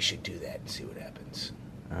 Oh, we should do that and see what happens.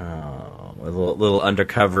 Oh, a little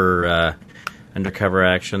undercover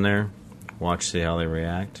action there. See how they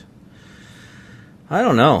react. I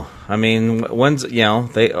don't know. I mean, when's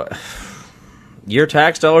your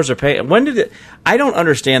tax dollars are paid. When did it? I don't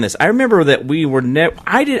understand this. I remember that we were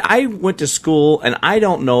I went to school, and I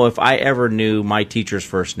don't know if I ever knew my teachers'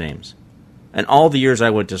 first names. And all the years I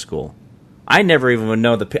went to school, I never even would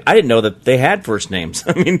know I didn't know that they had first names.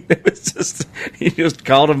 I mean, it was just you just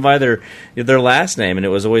called them by their last name, and it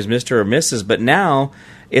was always Mr. or Mrs. But now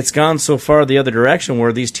it's gone so far the other direction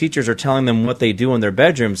where these teachers are telling them what they do in their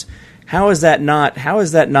bedrooms. How is that not? That's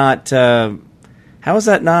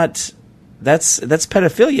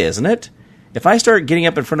pedophilia, isn't it? If I start getting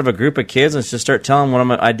up in front of a group of kids and just start telling them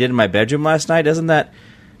what I did in my bedroom last night, doesn't that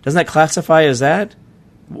classify as that?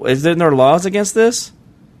 Is there laws against this?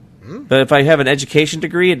 But if I have an education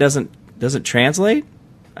degree, it doesn't translate.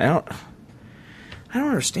 I don't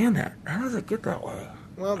understand that. How does it get that way?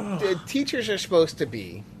 Well, teachers are supposed to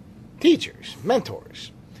be teachers,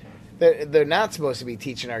 mentors. They're not supposed to be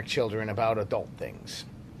teaching our children about adult things,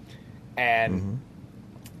 and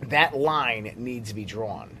that line needs to be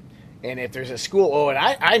drawn. And if there's a school, and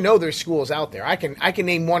I know there's schools out there. I can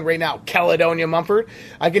name one right now, Caledonia Mumford.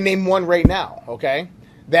 I can name one right now, okay,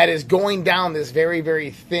 that is going down this very, very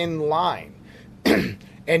thin line.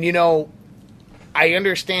 And, I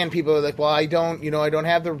understand people are like, well, I don't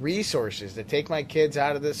have the resources to take my kids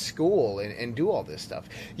out of this school and do all this stuff.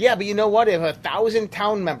 Yeah, but you know what? If 1,000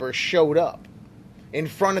 town members showed up in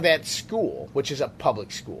front of that school, which is a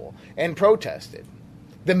public school, and protested,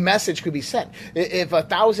 the message could be sent. If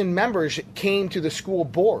 1,000 members came to the school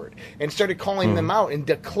board and started calling them out and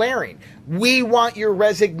declaring, we want your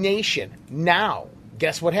resignation now,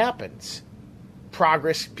 guess what happens?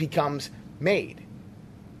 Progress becomes made.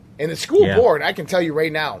 And the school board, I can tell you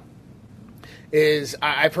right now,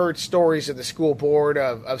 I've heard stories of the school board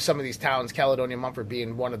of some of these towns, Caledonia Mumford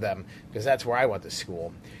being one of them, because that's where I went to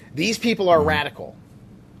school. These people are radical.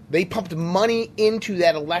 They pumped money into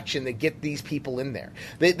that election to get these people in there.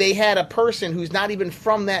 They had a person who's not even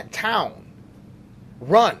from that town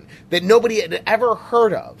run, that nobody had ever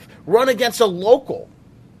heard of, run against a local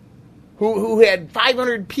who had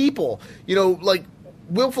 500 people,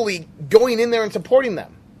 willfully going in there and supporting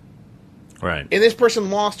them. Right. And this person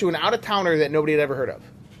lost to an out-of-towner that nobody had ever heard of.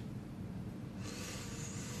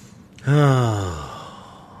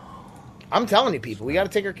 I'm telling you, people, we got to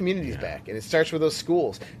take our communities back, and it starts with those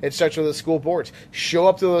schools. It starts with those school boards. Show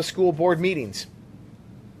up to those school board meetings.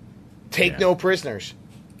 Take no prisoners.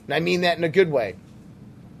 And I mean that in a good way.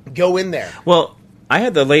 Go in there. Well, I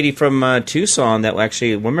had the lady from Tucson that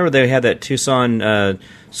actually, remember they had that Tucson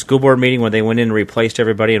school board meeting when they went in and replaced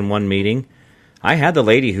everybody in one meeting? I had the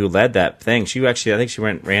lady who led that thing. She actually, I think she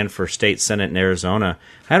ran for state senate in Arizona.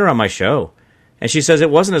 I had her on my show. And she says it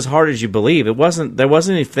wasn't as hard as you believe. There wasn't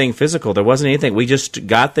anything physical. There wasn't anything. We just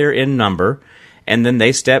got there in number, and then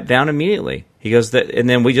they stepped down immediately. He goes that, and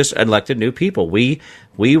then we just elected new people. We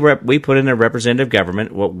put in a representative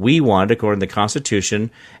government, what we wanted according to the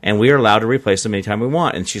Constitution, and we are allowed to replace them anytime we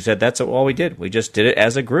want. And she said that's all we did. We just did it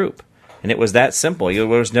as a group, and it was that simple. There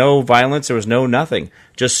was no violence. There was no nothing.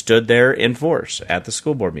 Just stood there in force at the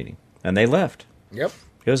school board meeting, and they left. Yep,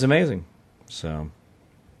 it was amazing. So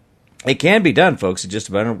it can be done, folks. It's just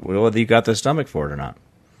about whether you got the stomach for it or not.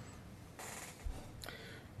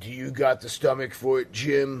 Do you got the stomach for it,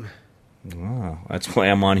 Jim? Oh, that's why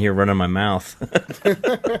I'm on here running my mouth.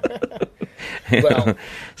 Well,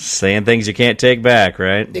 saying things you can't take back,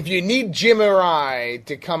 right? If you need Jim or I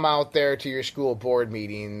to come out there to your school board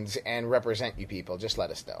meetings and represent you people, just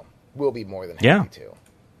let us know. We'll be more than happy to.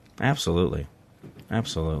 Absolutely.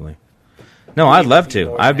 No, I'd love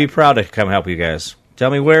to. I'd be proud to come help you guys.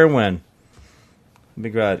 Tell me where and when. I'd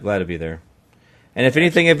be glad to be there. And if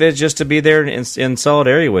anything, if it's just to be there in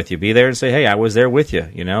solidarity with you, be there and say, "Hey, I was there with you."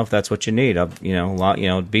 You know, if that's what you need,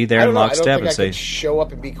 be there in lockstep and say, I could show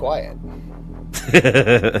up and be quiet. I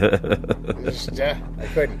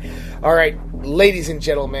couldn't. All right, ladies and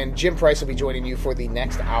gentlemen, Jim Price will be joining you for the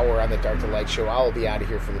next hour on the Dark to Light show. I will be out of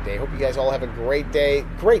here for the day. Hope you guys all have a great day.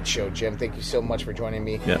 Great show, Jim. Thank you so much for joining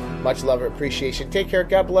me. Yeah. Much love and appreciation. Take care.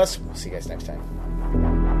 God bless. We'll see you guys next time.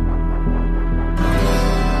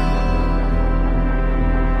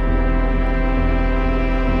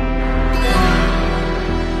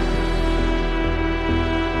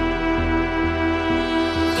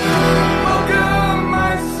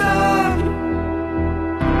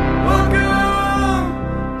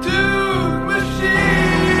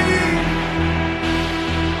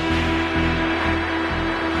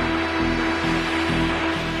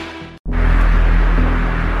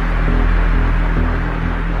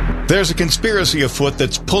 There's a conspiracy afoot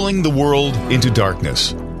that's pulling the world into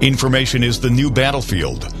darkness. Information is the new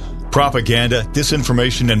battlefield. Propaganda,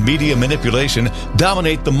 disinformation, and media manipulation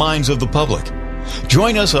dominate the minds of the public.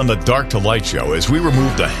 Join us on the Dark to Light show as we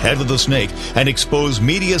remove the head of the snake and expose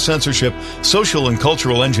media censorship, social and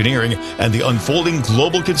cultural engineering, and the unfolding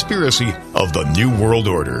global conspiracy of the New World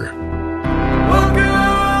Order.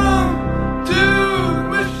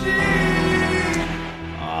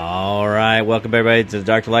 Welcome, everybody, to the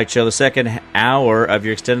Dark to Light show, the second hour of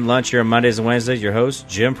your extended lunch here on Mondays and Wednesdays. Your host,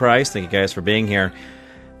 Jim Price. Thank you guys for being here.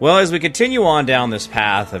 Well, as we continue on down this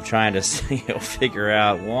path of trying to figure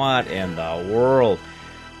out what in the world,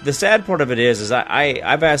 the sad part of it is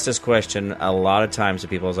I've asked this question a lot of times to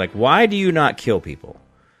people. It's like, why do you not kill people?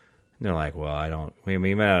 And they're like, well, I don't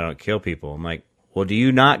kill people. I'm like, well, do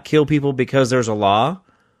you not kill people because there's a law?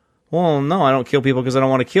 Well, no, I don't kill people because I don't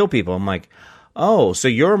want to kill people. I'm like, oh, so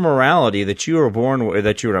your morality that you were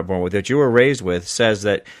that you were raised with says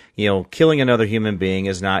that, killing another human being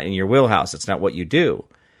is not in your wheelhouse. It's not what you do.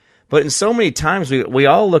 But in so many times we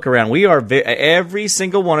all look around. We are every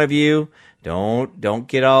single one of you. Don't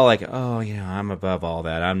get all like, oh, I'm above all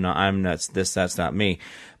that. I'm not this. That's not me.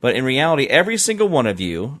 But in reality, every single one of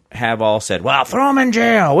you have all said, well, throw them in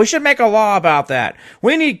jail. We should make a law about that.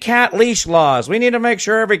 We need cat leash laws. We need to make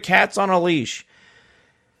sure every cat's on a leash.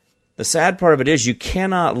 The sad part of it is you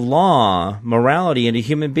cannot law morality into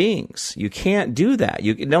human beings. You can't do that.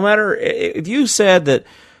 No matter if you said that,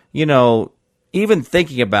 even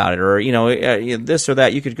thinking about it or, this or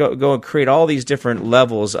that, you could go and create all these different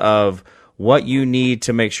levels of what you need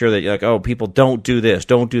to make sure that you're like, oh, people don't do this,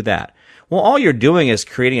 don't do that. Well, all you're doing is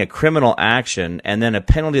creating a criminal action and then a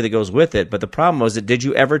penalty that goes with it. But the problem was that did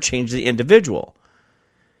you ever change the individual?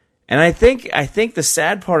 And I think the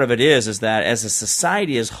sad part of it is that as a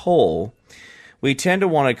society as whole, we tend to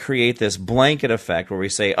want to create this blanket effect where we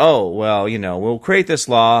say, oh, well, we'll create this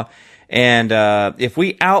law, and if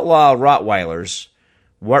we outlaw Rottweilers,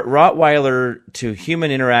 what Rottweiler to human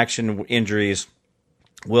interaction injuries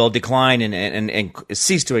will decline and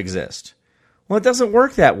cease to exist. Well, it doesn't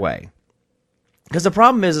work that way. Because the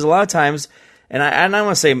problem is a lot of times, and I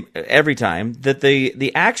want to say every time, that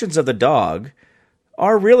the actions of the dog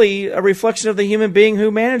are really a reflection of the human being who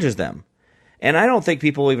manages them. And I don't think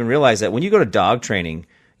people even realize that when you go to dog training,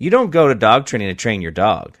 you don't go to dog training to train your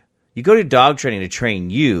dog. You go to dog training to train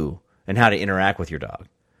you and how to interact with your dog.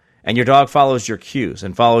 And your dog follows your cues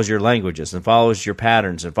and follows your languages and follows your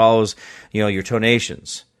patterns and follows, your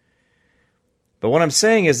tonations. But what I'm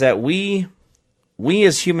saying is that we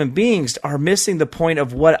as human beings are missing the point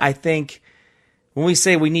of what I think when we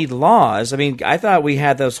say we need laws. I mean, I thought we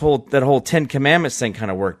had that whole 10 Commandments thing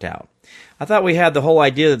kind of worked out. I thought we had the whole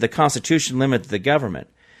idea that the Constitution limited the government.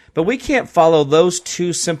 But we can't follow those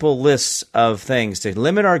two simple lists of things to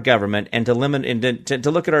limit our government and to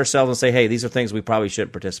look at ourselves and say, hey, these are things we probably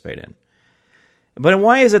shouldn't participate in. But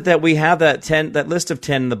why is it that we have that list of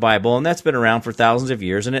 10 in the Bible, and that's been around for thousands of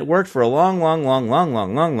years, and it worked for a long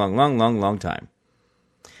time?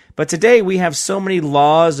 But today we have so many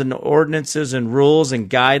laws and ordinances and rules and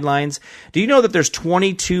guidelines. Do you know that there's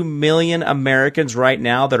 22 million Americans right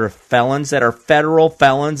now that are felons, that are federal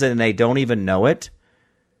felons, and they don't even know it?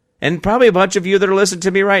 And probably a bunch of you that are listening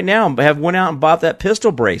to me right now have went out and bought that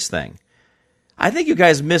pistol brace thing. I think you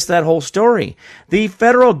guys missed that whole story. The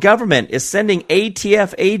federal government is sending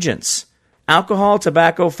ATF agents, alcohol,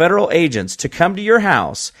 tobacco, federal agents, to come to your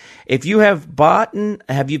house. If you have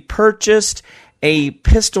purchased a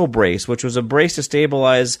pistol brace, which was a brace to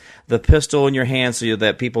stabilize the pistol in your hand so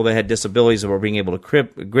that people that had disabilities or were being able to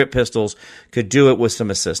grip pistols could do it with some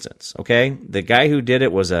assistance. Okay? The guy who did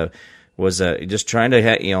it was just trying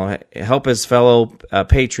to help his fellow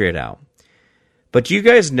patriot out. But you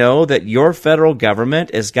guys know that your federal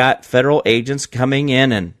government has got federal agents coming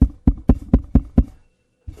in and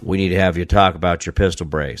we need to have you talk about your pistol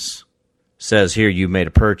brace. Says here you made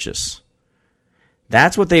a purchase.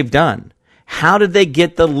 That's what they've done. How did they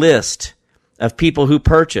get the list of people who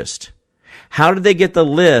purchased? How did they get the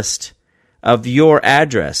list of your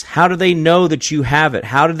address? How do they know that you have it?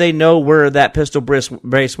 How do they know where that pistol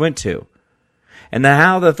brace went to? And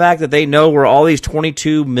the fact that they know where all these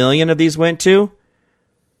 22 million of these went to?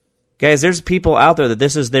 Guys, there's people out there that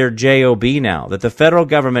this is their job now, that the federal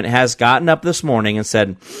government has gotten up this morning and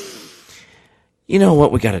said, you know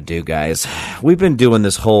what we got to do, guys? We've been doing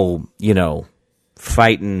this whole,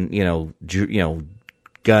 fighting,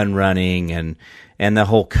 gun running and the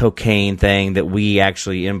whole cocaine thing that we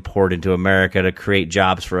actually import into America to create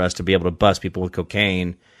jobs for us to be able to bust people with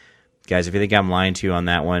cocaine. Guys, if you think I'm lying to you on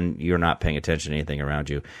that one, you're not paying attention to anything around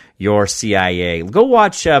you. You're CIA. Go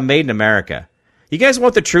watch Made in America. You guys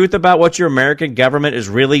want the truth about what your American government is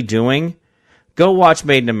really doing? Go watch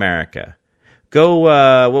Made in America.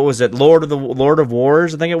 Go, what was it, Lord of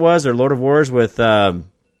Wars, I think it was, or Lord of Wars with, there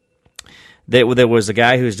was a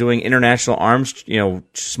guy who was doing international arms,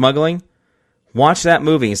 smuggling. Watch that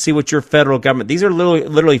movie and see what your federal government, these are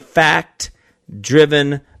literally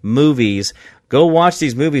fact-driven movies. Go watch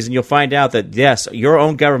these movies and you'll find out that, yes, your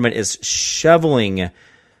own government is shoveling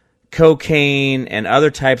cocaine and other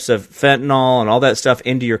types of fentanyl and all that stuff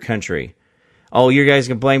into your country. Oh, you guys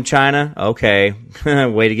can blame China? Okay.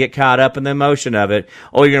 Way to get caught up in the emotion of it.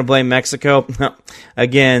 Oh, you're going to blame Mexico?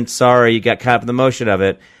 Again, sorry, you got caught up in the emotion of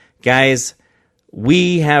it. Guys,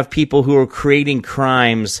 we have people who are creating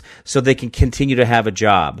crimes so they can continue to have a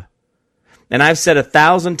job. And I've said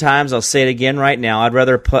 1,000 times, I'll say it again right now,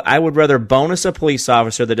 I would rather bonus a police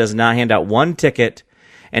officer that does not hand out one ticket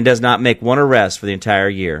and does not make one arrest for the entire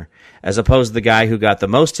year, as opposed to the guy who got the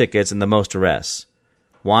most tickets and the most arrests.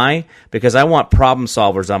 Why? Because I want problem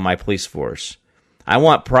solvers on my police force. I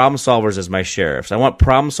want problem solvers as my sheriffs. I want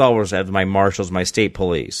problem solvers as my marshals, my state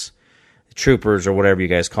police, troopers, or whatever you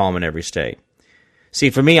guys call them in every state. See,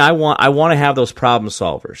 for me, I want to have those problem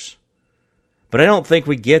solvers. But I don't think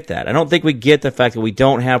we get that. I don't think we get the fact that we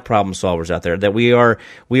don't have problem solvers out there, that we are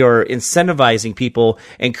incentivizing people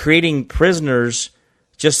and creating prisoners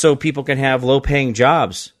just so people can have low-paying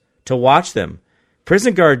jobs to watch them.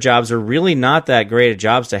 Prison guard jobs are really not that great of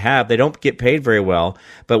jobs to have. They don't get paid very well,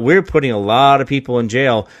 but we're putting a lot of people in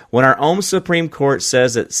jail when our own Supreme Court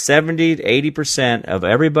says that 70 to 80% of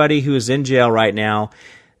everybody who is in jail right now,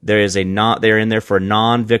 they're in there for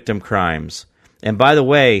non-victim crimes. And by the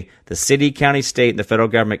way, the city, county, state, and the federal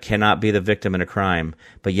government cannot be the victim in a crime,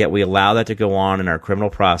 but yet we allow that to go on in our criminal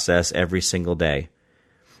process every single day.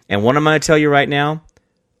 And what I'm going to tell you right now,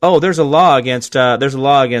 there's a law against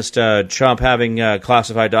Trump having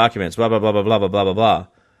classified documents, blah, blah, blah, blah, blah, blah, blah, blah, blah.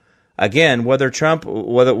 Again, whether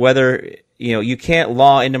you can't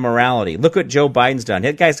law into morality. Look what Joe Biden's done.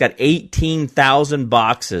 That guy's got 18,000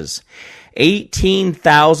 boxes.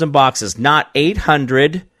 18,000 boxes, not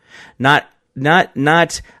 800, not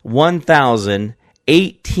 1,000,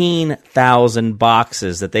 18,000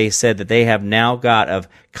 boxes that they said that they have now got of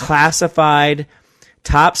classified,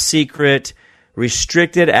 top secret,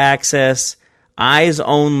 restricted access, eyes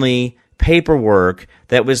only paperwork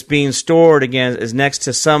that was being stored is next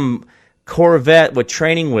to some Corvette with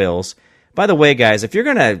training wheels. By the way, guys, if you're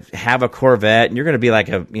going to have a Corvette and you're going to be like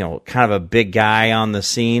a, kind of a big guy on the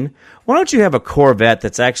scene, why don't you have a Corvette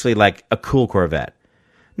that's actually like a cool Corvette?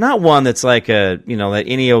 Not one that's like that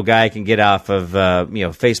any old guy can get off of,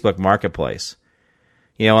 Facebook Marketplace,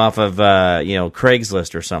 off of,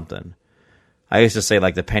 Craigslist or something. I used to say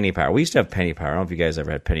like the Penny Power. We used to have Penny Power. I don't know if you guys ever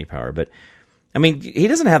had Penny Power, but I mean, he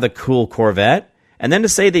doesn't have the cool Corvette. And then to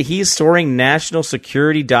say that he's storing national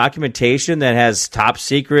security documentation that has top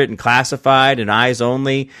secret and classified and eyes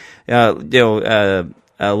only,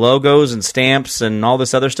 logos and stamps and all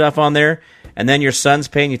this other stuff on there, and then your son's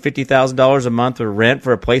paying you $50,000 a month for rent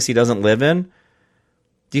for a place he doesn't live in.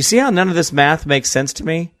 Do you see how none of this math makes sense to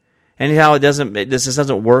me, and how this just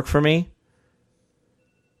doesn't work for me?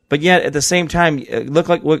 But yet, at the same time, look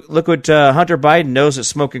what Hunter Biden knows that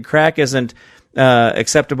smoking crack isn't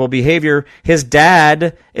acceptable behavior. His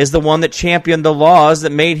dad is the one that championed the laws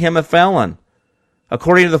that made him a felon.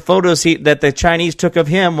 According to the photos that the Chinese took of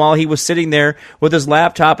him while he was sitting there with his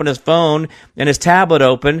laptop and his phone and his tablet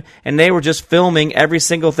open, and they were just filming every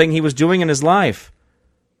single thing he was doing in his life.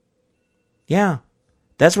 Yeah,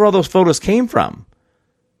 that's where all those photos came from.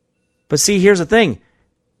 But see, here's the thing.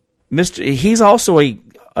 He's also a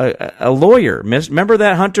lawyer. Remember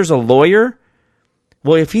that Hunter's a lawyer?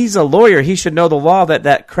 Well, if he's a lawyer, he should know the law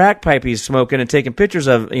that crack pipe he's smoking and taking pictures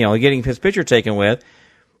of, getting his picture taken with,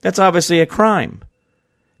 that's obviously a crime.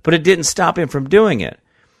 But it didn't stop him from doing it.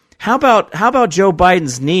 How about Joe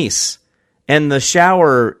Biden's niece and the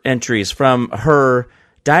shower entries from her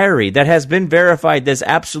diary that has been verified that's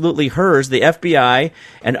absolutely hers? The FBI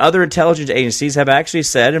and other intelligence agencies have actually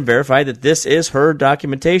said and verified that this is her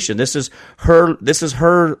documentation. This is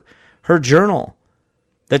her journal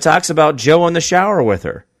that talks about Joe in the shower with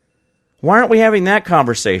her. Why aren't we having that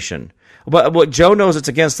conversation? But Joe knows it's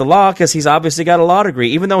against the law because he's obviously got a law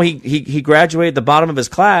degree. Even though he graduated the bottom of his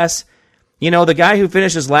class, the guy who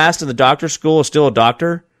finishes last in the doctor's school is still a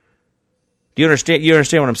doctor. Do you understand? You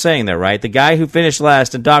understand what I'm saying there, right? The guy who finished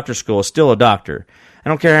last in doctor school is still a doctor. I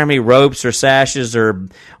don't care how many ropes or sashes or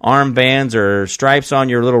armbands or stripes on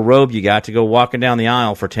your little robe you got to go walking down the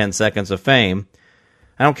aisle for 10 seconds of fame.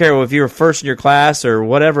 I don't care if you were first in your class or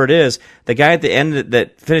whatever it is. The guy at the end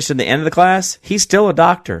that finished in the end of the class, he's still a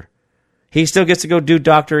doctor. He still gets to go do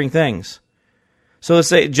doctoring things. So let's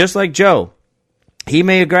say, just like Joe, he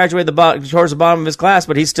may have graduated towards the bottom of his class,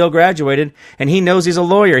 but he's still graduated, and he knows he's a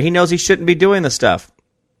lawyer. He knows he shouldn't be doing this stuff.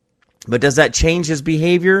 But does that change his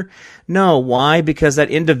behavior? No. Why? Because that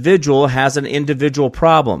individual has an individual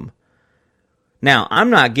problem. Now,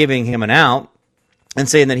 I'm not giving him an out and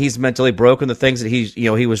saying that he's mentally broken. The things that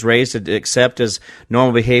he was raised to accept as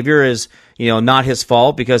normal behavior is, not his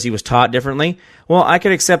fault because he was taught differently. Well, I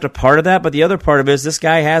could accept a part of that, but the other part of it is this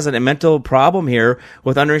guy has a mental problem here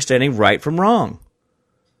with understanding right from wrong.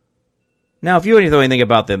 Now, if you know anything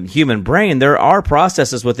about the human brain, there are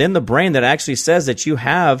processes within the brain that actually says that you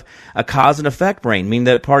have a cause and effect brain, meaning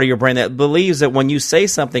that part of your brain that believes that when you say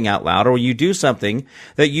something out loud or you do something,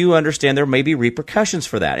 that you understand there may be repercussions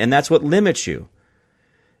for that, and that's what limits you.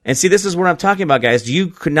 And see, this is what I'm talking about, guys. You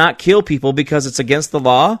could not kill people because it's against the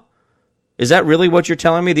law? Is that really what you're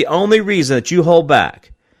telling me? The only reason that you hold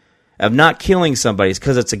back of not killing somebody is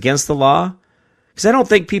because it's against the law? Because I don't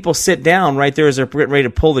think people sit down right there as they're getting ready to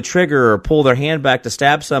pull the trigger or pull their hand back to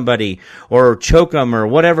stab somebody or choke them or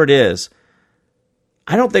whatever it is.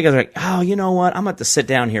 I don't think it's like, oh, you know what? I'm going to have to sit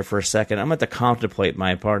down here for a second. I'm going to have to contemplate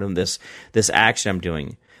my part of this action I'm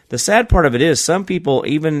doing. The sad part of it is some people,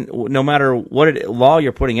 even no matter what law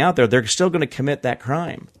you're putting out there, they're still going to commit that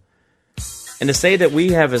crime. And to say that we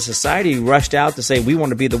have a society rushed out to say we want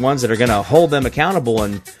to be the ones that are going to hold them accountable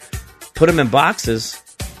and put them in boxes,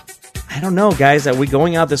 I don't know, guys. Are we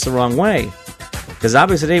going out this the wrong way? Because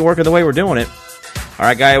obviously it ain't working the way we're doing it. All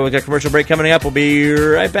right, guys, we've got a commercial break coming up. We'll be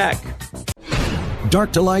right back.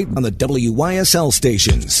 Dark to Light on the WYSL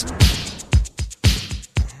stations.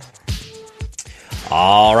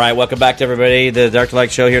 All right, welcome back to everybody. The Dark to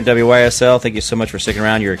Light show here at WYSL. Thank you so much for sticking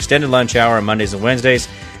around. Your extended lunch hour on Mondays and Wednesdays.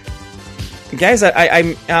 Guys,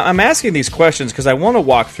 I'm asking these questions because I want to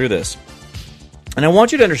walk through this. And I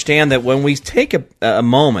want you to understand that when we take a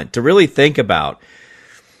moment to really think about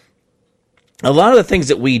a lot of the things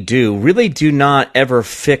that we do really do not ever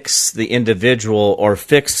fix the individual or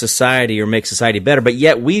fix society or make society better, but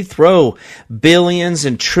yet we throw billions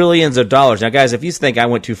and trillions of dollars. Now, guys, if you think I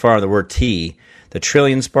went too far on the word T, the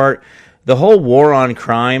trillions part, the whole war on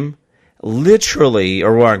crime,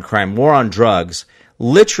 war on drugs,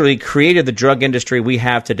 literally created the drug industry we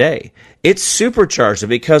have today. It's supercharged it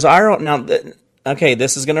because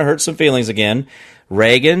this is going to hurt some feelings again.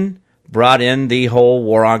 Reagan brought in the whole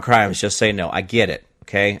war on crime. Just say no. I get it.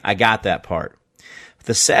 Okay, I got that part. But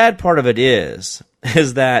the sad part of it is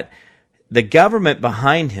that the government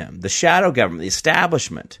behind him, the shadow government, the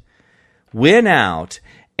establishment, went out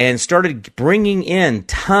and started bringing in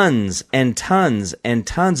tons and tons and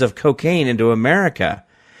tons of cocaine into America.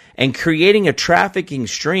 and creating a trafficking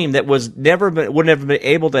stream that wouldn't have been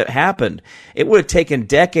able to happen. It would have taken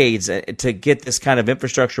decades to get this kind of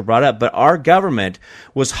infrastructure brought up, but our government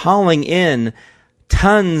was hauling in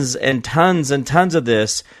tons and tons and tons of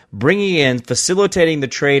this, bringing in, facilitating the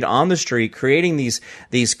trade on the street, creating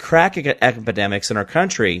these crack epidemics in our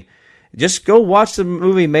country. Just go watch the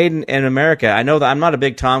movie Made in America. I know that I'm not a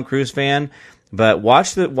big Tom Cruise fan, but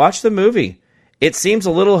watch the movie. It seems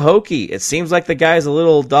a little hokey. It seems like the guy's a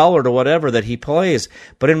little dullard or whatever that he plays.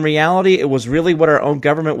 But in reality, it was really what our own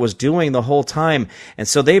government was doing the whole time. And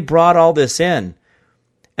so they brought all this in.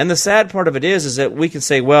 And the sad part of it is that we can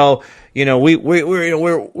say, well, we don't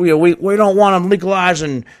want them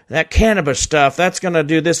legalizing that cannabis stuff. That's going to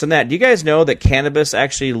do this and that. Do you guys know that cannabis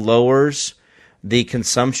actually lowers the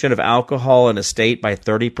consumption of alcohol in a state by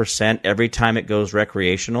 30% every time it goes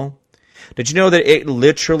recreational? Did you know that it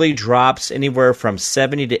literally drops anywhere from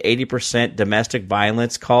 70 to 80% domestic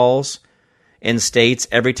violence calls in states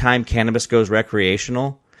every time cannabis goes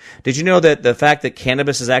recreational? Did you know that the fact that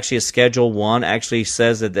cannabis is actually a Schedule 1 actually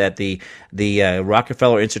says that the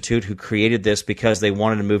Rockefeller Institute, who created this because they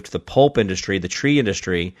wanted to move to the pulp industry, the tree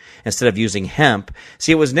industry, instead of using hemp.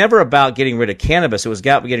 See, it was never about getting rid of cannabis. It was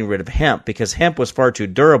about getting rid of hemp because hemp was far too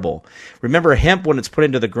durable. Remember, hemp, when it's put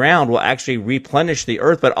into the ground, will actually replenish the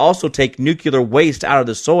earth, but also take nuclear waste out of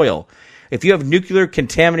the soil. If you have nuclear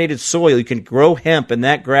contaminated soil, you can grow hemp in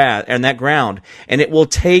that ground, and it will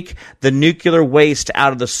take the nuclear waste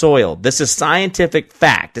out of the soil. This is scientific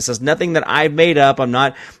fact. This is nothing that I've made up. I'm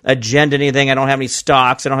not agenda anything. I don't have any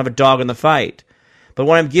stocks. I don't have a dog in the fight. But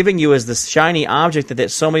what I'm giving you is this shiny object that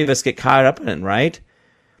so many of us get caught up in, right?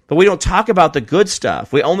 But we don't talk about the good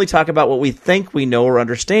stuff. We only talk about what we think we know or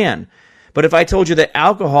understand. But if I told you that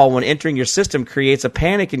alcohol, when entering your system, creates a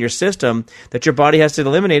panic in your system that your body has to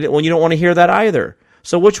eliminate it, well, you don't want to hear that either.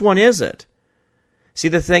 So which one is it? See,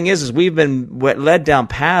 the thing is we've been led down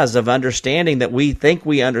paths of understanding that we think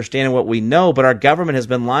we understand what we know, but our government has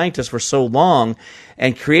been lying to us for so long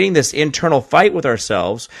and creating this internal fight with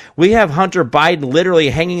ourselves. We have Hunter Biden literally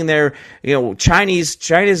hanging there.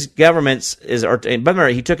 China's government remember,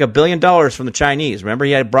 he took $1 billion from the Chinese. Remember,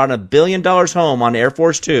 he had brought $1 billion home on Air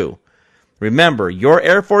Force Two. Remember, your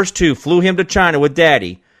Air Force Two flew him to China with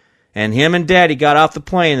Daddy, and him and Daddy got off the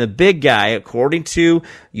plane. The big guy, according to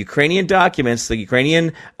Ukrainian documents, the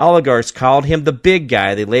Ukrainian oligarchs called him the big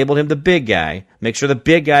guy. They labeled him the big guy. Make sure the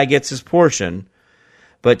big guy gets his portion.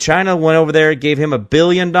 But China went over there and gave him $1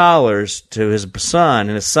 billion to his son,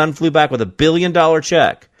 and his son flew back with $1 billion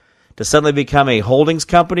check to suddenly become a holdings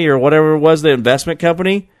company or whatever it was, the investment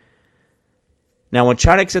company. Now, when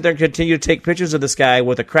China sit there and continue to take pictures of this guy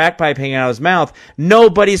with a crack pipe hanging out of his mouth,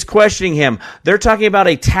 nobody's questioning him. They're talking about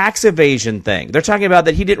a tax evasion thing. They're talking about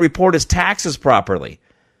that he didn't report his taxes properly.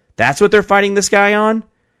 That's what they're fighting this guy on?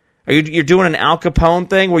 You're doing an Al Capone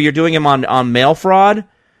thing where you're doing him on mail fraud?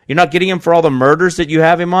 You're not getting him for all the murders that you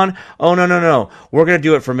have him on? Oh, no. We're going to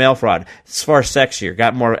do it for mail fraud. It's far sexier.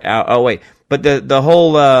 Got more. Oh, wait. But the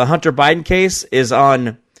whole Hunter Biden case is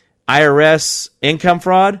on IRS income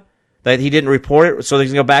fraud. That he didn't report it, so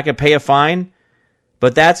he's going to go back and pay a fine.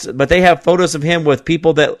 But they have photos of him with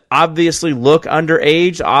people that obviously look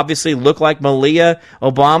underage, obviously look like Malia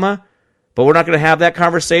Obama. But we're not going to have that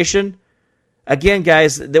conversation. Again,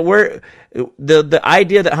 guys, the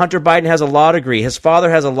idea that Hunter Biden has a law degree, his father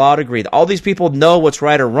has a law degree, all these people know what's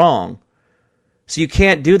right or wrong. So you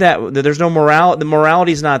can't do that. There's no morality. The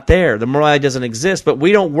morality's not there. The morality doesn't exist. But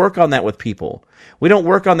we don't work on that with people. We don't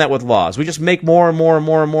work on that with laws. We just make more and more and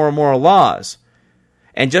more and more and more laws.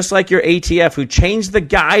 And just like your ATF, who changed the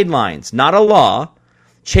guidelines, not a law,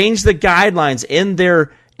 changed the guidelines in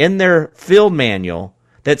their field manual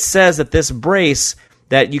that says that this brace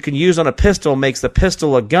that you can use on a pistol makes the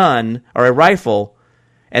pistol a gun or a rifle,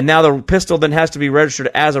 and now the pistol then has to be registered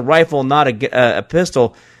as a rifle, not a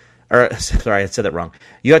pistol. Or, sorry, I said that wrong.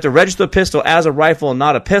 You have to register the pistol as a rifle and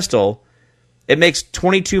not a pistol. It makes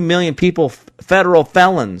 22 million people federal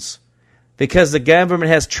felons because the government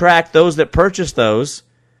has tracked those that purchased those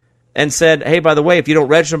and said, hey, by the way, if you don't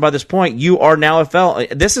register them by this point, you are now a felon.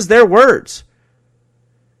 This is their words.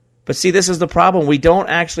 But see, this is the problem. We don't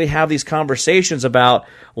actually have these conversations about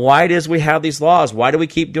why it is we have these laws. Why do we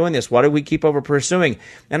keep doing this? Why do we keep over pursuing?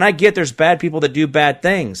 And I get there's bad people that do bad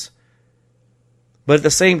things. But at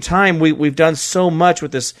the same time, we've done so much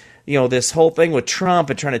with this, this whole thing with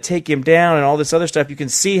Trump and trying to take him down and all this other stuff. You can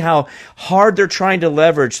see how hard they're trying to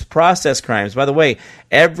leverage process crimes. By the way,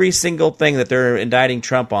 every single thing that they're indicting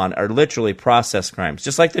Trump on are literally process crimes.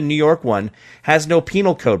 Just like the New York one has no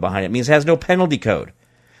penal code behind it. It means it has no penalty code.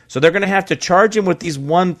 So they're going to have to charge him with these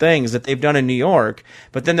one things that they've done in New York,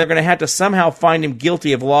 but then they're going to have to somehow find him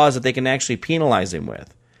guilty of laws that they can actually penalize him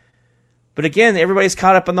with. But again, everybody's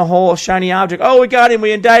caught up in the whole shiny object. Oh, we got him,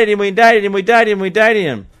 we indicted him, we indicted him, we indicted him, we indicted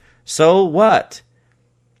him. So what?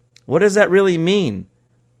 What does that really mean?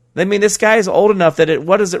 I mean, this guy is old enough that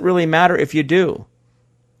what does it really matter if you do?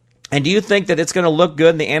 And do you think that it's going to look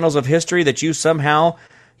good in the annals of history that you somehow,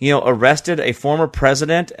 arrested a former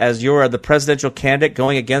president as you're the presidential candidate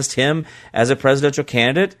going against him as a presidential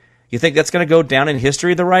candidate? You think that's going to go down in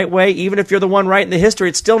history the right way? Even if you're the one writing the history,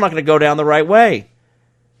 it's still not going to go down the right way.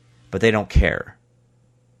 But they don't care.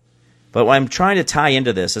 But what I'm trying to tie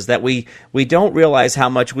into this is that we don't realize how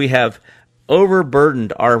much we have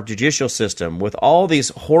overburdened our judicial system with all these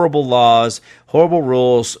horrible laws, horrible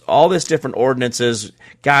rules, all these different ordinances,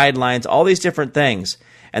 guidelines, all these different things.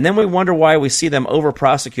 And then we wonder why we see them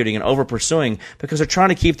over-prosecuting and over-pursuing, because they're trying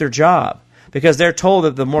to keep their job. Because they're told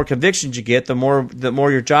that the more convictions you get, the more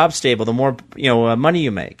your job's stable, the more money you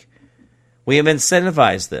make. We have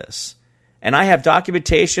incentivized this. And I have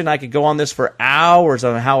documentation. I could go on this for hours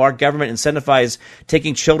on how our government incentivizes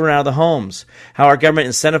taking children out of the homes, how our government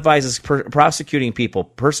incentivizes persecuting people,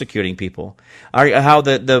 how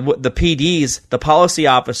the PDs, the policy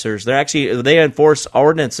officers, they enforce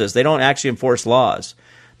ordinances. They don't actually enforce laws.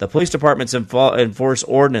 The police departments enforce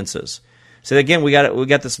ordinances. So again, we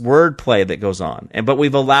got this wordplay that goes on, but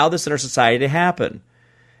we've allowed this in our society to happen.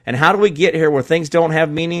 And how do we get here where things don't have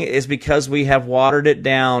meaning? Is because we have watered it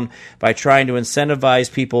down by trying to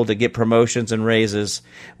incentivize people to get promotions and raises.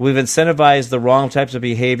 We've incentivized the wrong types of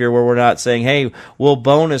behavior where we're not saying, hey, we'll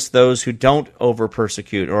bonus those who don't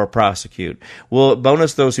over-persecute or prosecute. We'll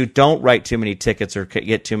bonus those who don't write too many tickets or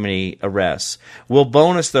get too many arrests. We'll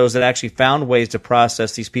bonus those that actually found ways to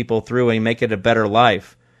process these people through and make it a better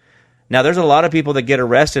life. Now, there's a lot of people that get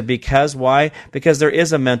arrested because why? Because there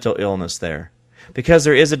is a mental illness there. Because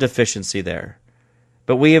there is a deficiency there.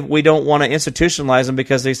 But we don't want to institutionalize them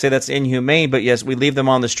because they say that's inhumane, but yes, we leave them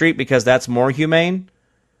on the street because that's more humane.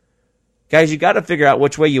 Guys, you got to figure out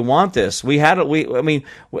which way you want this.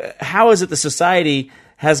 How is it the society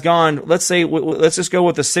has gone, let's just go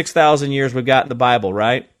with the 6,000 years we've got in the Bible,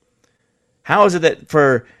 right? How is it that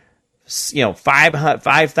for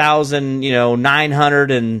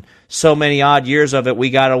 5,900 and so many odd years of it, we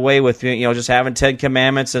got away with just having 10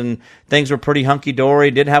 commandments and things were pretty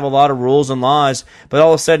hunky-dory, didn't have a lot of rules and laws, but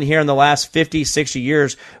all of a sudden here in the last 50, 60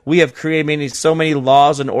 years, we have created so many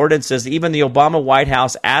laws and ordinances. Even the Obama White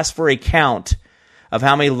House asked for a count of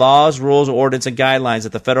how many laws, rules, ordinances, and guidelines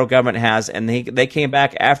that the federal government has, and they came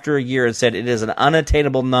back after a year and said it is an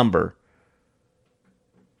unattainable number.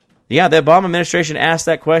 Yeah, the Obama administration asked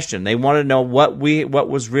that question. They wanted to know what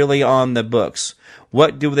was really on the books.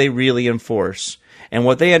 What do they really enforce? And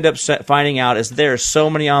what they end up finding out is there are so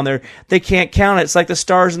many on there, they can't count it. It's like the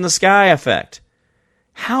stars in the sky effect.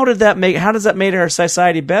 How does that make our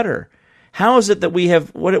society better? How is it that we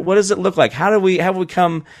have, what does it look like? How have we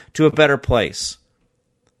come to a better place?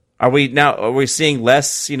 Are we seeing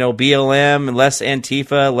less, BLM, less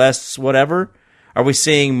Antifa, less whatever? Are we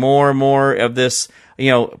seeing more and more of this,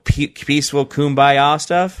 peaceful kumbaya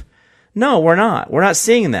stuff? No, we're not. We're not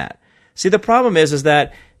seeing that. See, the problem is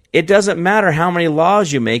that it doesn't matter how many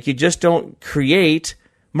laws you make, you just don't create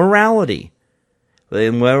morality.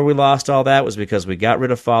 And where we lost all that was because we got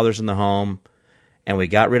rid of fathers in the home, and we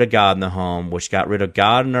got rid of God in the home, which got rid of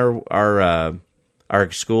God in our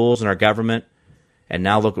schools and our government, and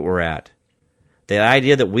now look what we're at. The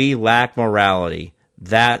idea that we lack morality,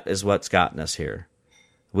 that is what's gotten us here.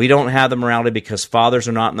 We don't have the morality because fathers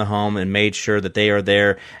are not in the home and made sure that they are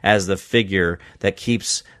there as the figure that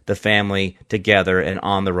keeps the family together and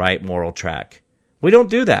on the right moral track. We don't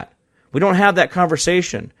do that. We don't have that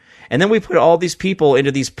conversation. And then we put all these people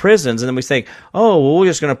into these prisons, and then we say, oh, well, we're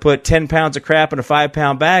just going to put 10 pounds of crap in a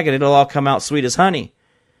 5-pound bag and it'll all come out sweet as honey.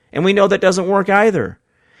 And we know that doesn't work either.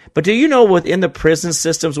 But do you know within the prison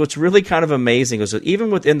systems, what's really kind of amazing is that even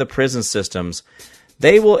within the prison systems,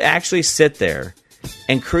 they will actually sit there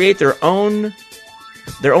and create their own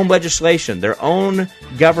legislation, their own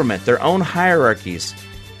government, their own hierarchies,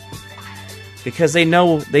 because they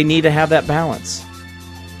know they need to have that balance.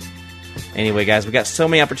 Anyway, guys, we got so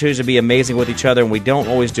many opportunities to be amazing with each other, and we don't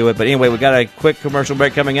always do it. But anyway, we got a quick commercial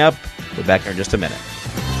break coming up. We'll be back here in just a minute.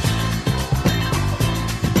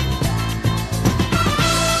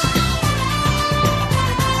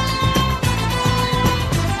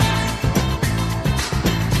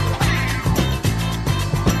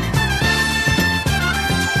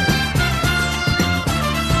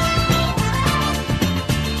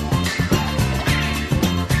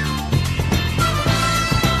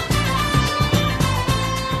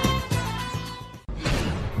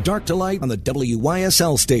 Dark to Light on the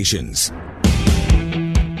WYSL stations.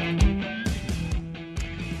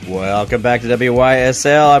 Welcome back to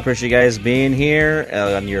WYSL. I appreciate you guys being here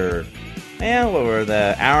on your, we're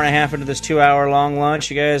the hour and a half into this 2-hour-long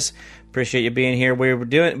lunch. You guys, appreciate you being here. We've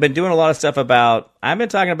been doing a lot of stuff about, I've been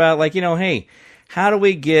talking about, hey, how do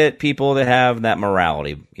we get people to have that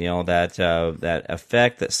morality, that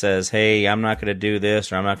effect that says, hey, I'm not going to do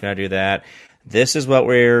this or I'm not going to do that. This is what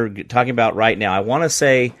we're talking about right now. I want to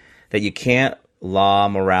say that you can't law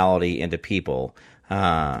morality into people.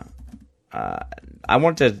 I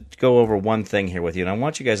want to go over one thing here with you, and I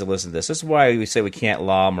want you guys to listen to this. This is why we say we can't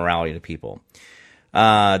law morality to people.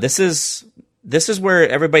 This is where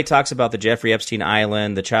everybody talks about the Jeffrey Epstein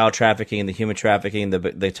Island, the child trafficking, the human trafficking,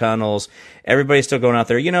 the tunnels. Everybody's still going out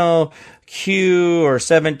there, Q or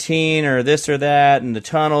 17 or this or that, and the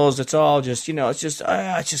tunnels. It's all just, it's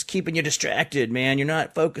just keeping you distracted, man. You're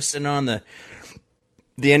not focusing on the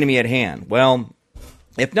enemy at hand. Well,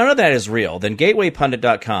 if none of that is real, then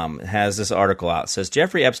GatewayPundit.com has this article out. It says,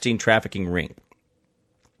 Jeffrey Epstein trafficking ring.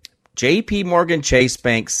 J.P. Morgan Chase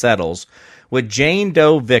Bank settles with Jane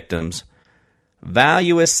Doe victims.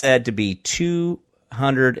 Value is said to be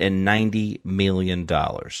 $290 million.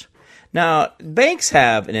 Now, banks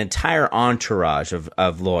have an entire entourage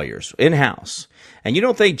of lawyers in-house. And you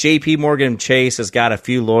don't think J.P. Morgan Chase has got a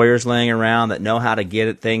few lawyers laying around that know how to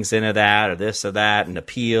get things into that or this or that and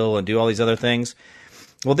appeal and do all these other things?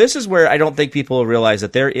 Well, this is where I don't think people realize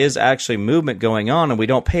that there is actually movement going on, and we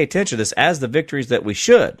don't pay attention to this as the victories that we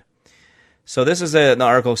should. So this is the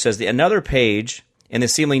article says, another page in the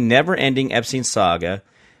seemingly never-ending Epstein saga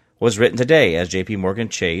was written today as J.P. Morgan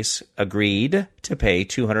Chase agreed to pay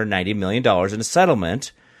 $290 million in a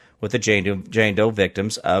settlement with the Jane Doe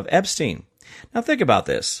victims of Epstein. Now think about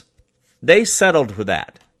this. They settled for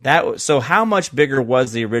that. So how much bigger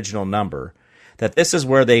was the original number that this is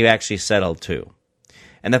where they actually settled to?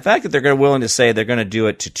 And the fact that they're willing to say they're going to do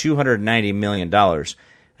it to $290 million.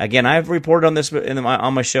 Again, I've reported on this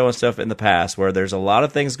on my show and stuff in the past where there's a lot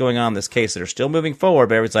of things going on in this case that are still moving forward,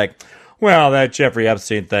 but everybody's like, well, that Jeffrey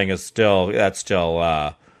Epstein thing is still out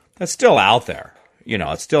there. It's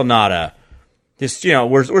still not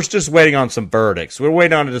we're just waiting on some verdicts. We're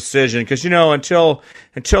waiting on a decision because, until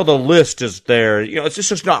the list is there, it's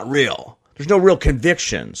just not real. There's no real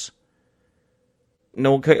convictions.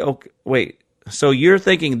 No, okay, wait. So you're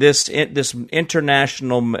thinking this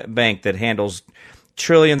international bank that handles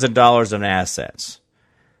trillions of dollars in assets,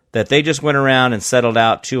 that they just went around and settled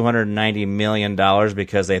out $290 million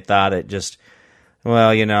because they thought it just,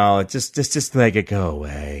 just make it go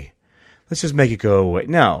away. Let's just make it go away.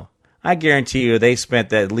 No, I guarantee you they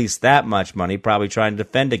spent at least that much money probably trying to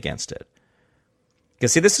defend against it.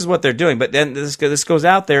 Because see, this is what they're doing, but then this goes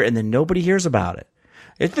out there and then nobody hears about it.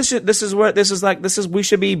 We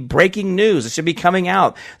should be breaking news. It should be coming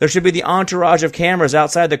out. There should be the entourage of cameras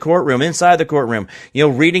outside the courtroom, inside the courtroom,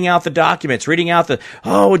 reading out the documents, reading out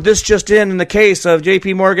this just in the case of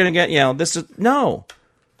J.P. Morgan again. No.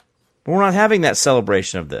 We're not having that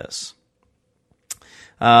celebration of this.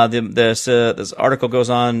 This article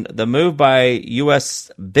goes on. The move by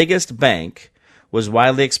U.S. biggest bank was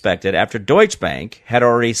widely expected after Deutsche Bank had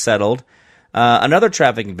already settled another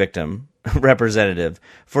trafficking victim representative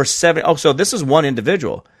for so this is one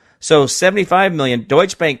individual. So $75 million.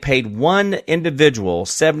 Deutsche Bank paid one individual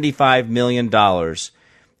 $75 million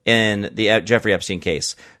in the Jeffrey Epstein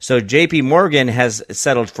case. So J.P. Morgan has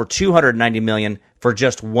settled for $290 million for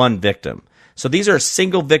just one victim. So these are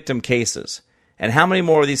single victim cases. And how many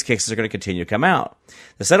more of these cases are going to continue to come out?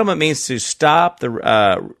 The settlement means to stop the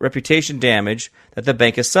reputation damage that the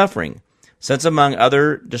bank is suffering. Since, among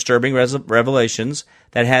other disturbing revelations,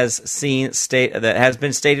 that has been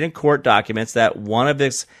stated in court documents that one of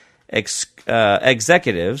its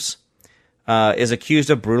executives is accused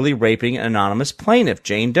of brutally raping an anonymous plaintiff,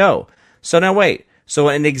 Jane Doe. So now wait. So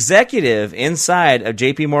an executive inside of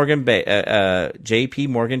J.P. Morgan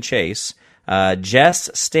Chase, Jess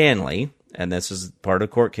Stanley, and this is part of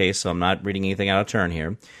a court case, so I'm not reading anything out of turn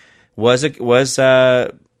here.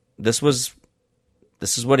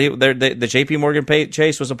 This is what the J.P. Morgan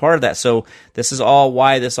Chase was a part of that. So this is all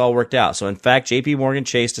why this all worked out. So in fact, J.P. Morgan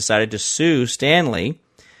Chase decided to sue Stanley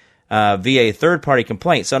via a third-party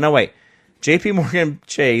complaint. So no, wait. J.P. Morgan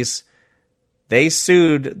Chase, they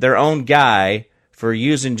sued their own guy for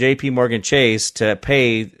using J.P. Morgan Chase to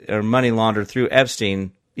pay or money launder through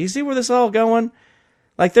Epstein. You see where this is all going?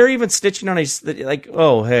 Like they're even stitching on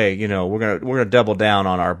oh hey, we're gonna double down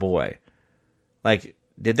on our boy. Like,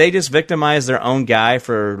 did they just victimize their own guy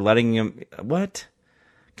for letting him? What?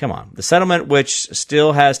 Come on. The settlement, which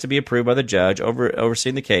still has to be approved by the judge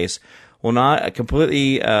overseeing the case, will not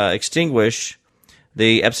completely extinguish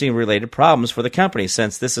the Epstein-related problems for the company,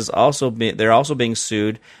 since this is they're also being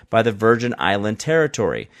sued by the Virgin Island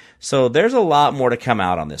territory. So there's a lot more to come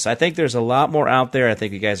out on this. I think there's a lot more out there. I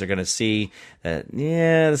think you guys are going to see that,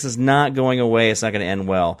 this is not going away. It's not going to end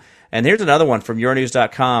well. And here's another one from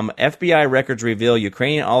Euronews.com. FBI records reveal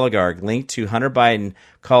Ukrainian oligarch linked to Hunter Biden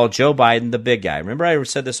called Joe Biden the big guy. Remember I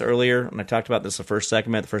said this earlier when I talked about this the first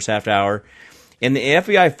segment, the first half hour? In the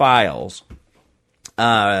FBI files,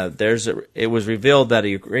 it was revealed that a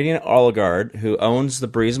Ukrainian oligarch who owns the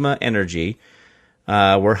Burisma Energy,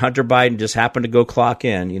 where Hunter Biden just happened to go clock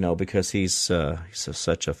in, because he's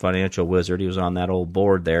such a financial wizard. He was on that old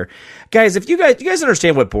board there. Guys, you guys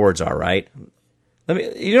understand what boards are, right?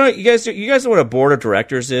 You guys know what a board of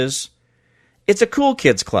directors is? It's a cool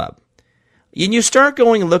kids club. And you start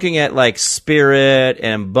going and looking at like Spirit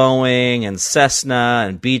and Boeing and Cessna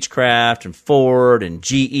and Beechcraft and Ford and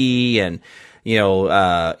GE and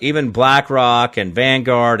even BlackRock and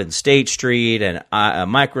Vanguard and State Street and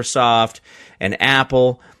Microsoft and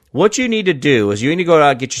Apple. What you need to do is you need to go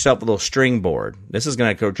out and get yourself a little string board. This is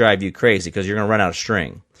going to drive you crazy because you're going to run out of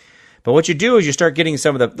string. But what you do is you start getting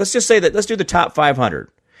some of the, let's do the top 500.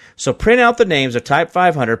 So print out the names of top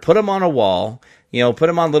 500, put them on a wall, put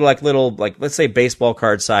them on little, let's say baseball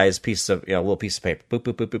card size pieces of, little piece of paper. Boop,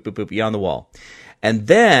 boop, boop, boop, boop, boop, on the wall. And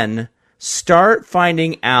then start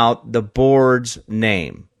finding out the board's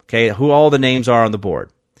name, okay, who all the names are on the board.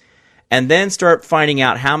 And then start finding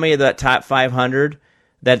out how many of that top 500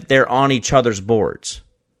 that they're on each other's boards.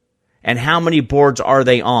 And how many boards are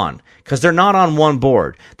they on? Because they're not on one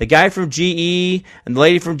board. The guy from GE and the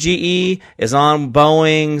lady from GE is on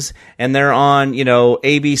Boeing's, and they're on,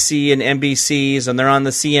 ABC and NBC's, and they're on the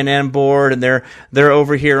CNN board, and they're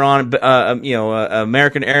over here on,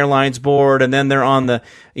 American Airlines board, and then they're on the,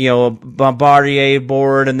 Bombardier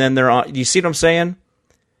board, and then they're on. You see what I'm saying?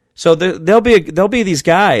 So there'll be these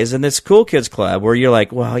guys in this cool kids club where you're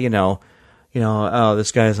like, well,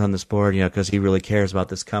 this guy's on this board, because he really cares about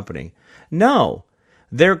this company. No,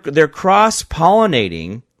 they're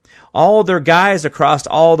cross-pollinating all their guys across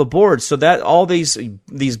all the boards, so that all these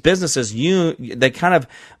businesses, they kind of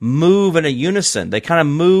move in a unison. They kind of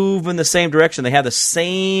move in the same direction. They have the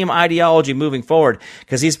same ideology moving forward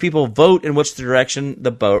because these people vote in which direction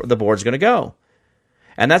the board's going to go.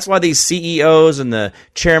 And that's why these CEOs and the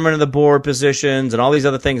chairman of the board positions and all these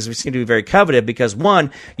other things seem to be very coveted because,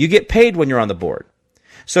 one, you get paid when you're on the board.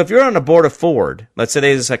 So if you're on the board of Ford, let's say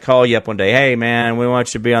they just call you up one day, hey, man, we want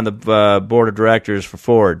you to be on the board of directors for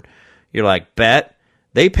Ford. You're like, bet.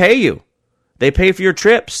 They pay you. They pay for your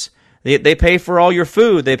trips. They pay for all your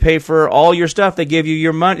food. They pay for all your stuff. They give you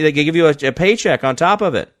your money. They give you a paycheck on top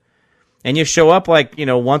of it. And you show up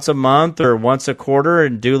once a month or once a quarter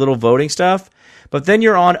and do little voting stuff. But then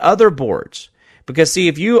you're on other boards. Because, see,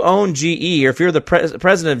 if you own GE or if you're the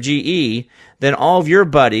president of GE, then all of your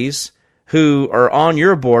buddies who are on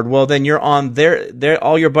your board, well, then you're on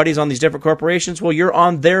all your buddies on these different corporations, well, you're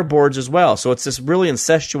on their boards as well. So it's this really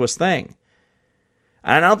incestuous thing.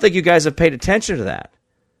 And I don't think you guys have paid attention to that.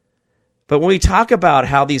 But when we talk about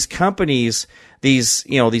how these companies, these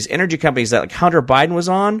energy companies that like Hunter Biden was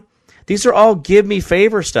on, these are all give me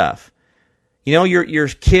favor stuff. Your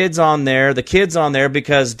kid's on there, the kid's on there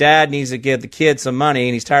because dad needs to give the kid some money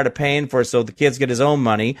and he's tired of paying for it, so the kids get his own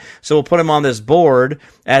money. So we'll put him on this board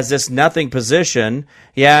as this nothing position.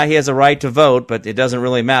 Yeah, he has a right to vote, but it doesn't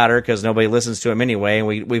really matter because nobody listens to him anyway, and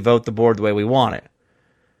we vote the board the way we want it.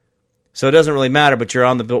 So it doesn't really matter, but you're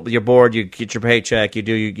on your board, you get your paycheck, you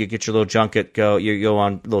get your little junket, you go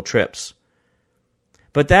on little trips.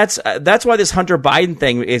 But that's why this Hunter Biden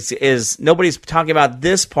thing is nobody's talking about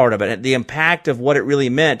this part of it, the impact of what it really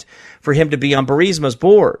meant for him to be on Burisma's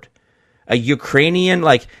board. A Ukrainian,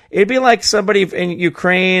 it'd be like somebody in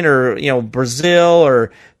Ukraine or Brazil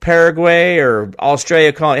or Paraguay or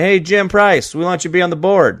Australia calling, hey, Jim Price, we want you to be on the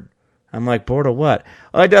board. I'm like, board of what?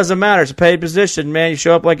 Oh, it doesn't matter. It's a paid position, man. You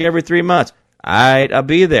show up every 3 months. All right, I'll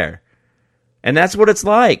be there. And that's what it's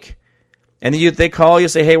like. And then they call you,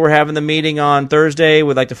 say, hey, we're having the meeting on Thursday.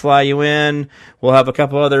 We'd like to fly you in. We'll have a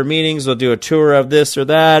couple other meetings. We'll do a tour of this or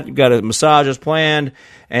that. We've got a massages planned.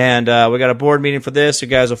 And we got a board meeting for this. You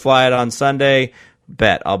guys will fly it on Sunday.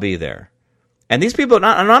 Bet, I'll be there. And these people, and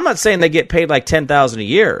I'm not saying they get paid $10,000 a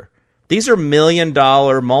year. These are $1 million,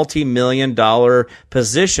 multi-million-dollar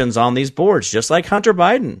positions on these boards, just like Hunter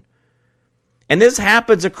Biden. And this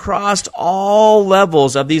happens across all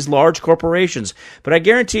levels of these large corporations. But I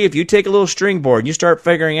guarantee if you take a little string board and you start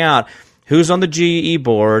figuring out who's on the GE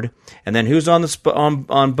board, and then who's on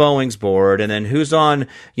on Boeing's board, and then who's on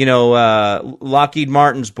Lockheed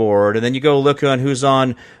Martin's board, and then you go look on who's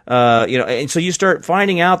on and so you start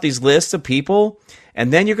finding out these lists of people,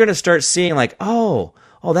 and then you're going to start seeing like, oh,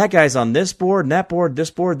 that guy's on this board and that board, this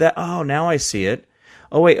board, that. Oh, now I see it.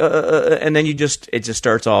 Oh wait, and then it just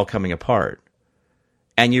starts all coming apart,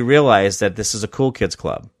 and you realize that this is a cool kids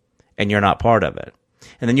club, and you're not part of it.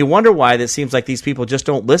 And then you wonder why it seems like these people just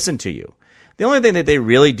don't listen to you. The only thing that they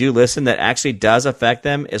really do listen that actually does affect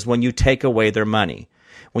them is when you take away their money.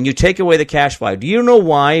 When you take away the cash flow. Do you know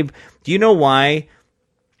why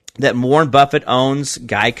that Warren Buffett owns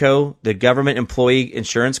Geico, the government employee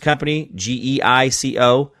insurance company,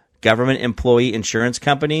 GEICO, government employee insurance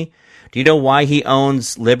company? Do you know why he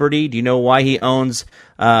owns Liberty? Do you know why he owns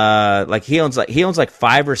he owns like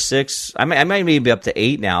 5 or 6, I might be up to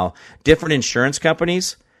 8 now, different insurance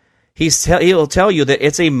companies? He'll tell you that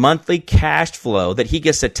it's a monthly cash flow that he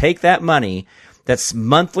gets to take that money that's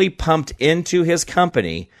monthly pumped into his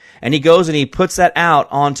company, and he goes and he puts that out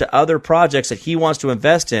onto other projects that he wants to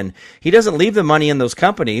invest in. He doesn't leave the money in those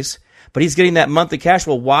companies, but he's getting that monthly cash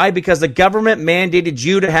flow. Why? Because the government mandated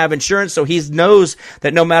you to have insurance, so he knows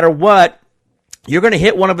that no matter what, you're going to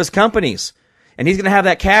hit one of his companies, and he's going to have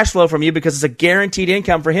that cash flow from you because it's a guaranteed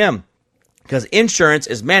income for him. Because insurance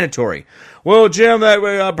is mandatory. Well, Jim, that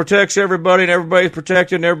way protects everybody, and everybody's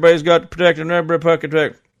protected, and everybody's got protected, and everybody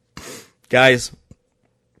protected. Guys,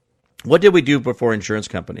 what did we do before insurance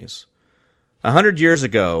companies? 100 years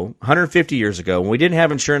ago, 150 years ago, when we didn't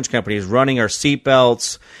have insurance companies running our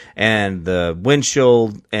seatbelts and the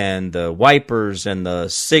windshield and the wipers and the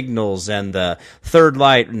signals and the third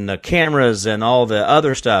light and the cameras and all the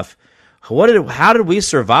other stuff, how did we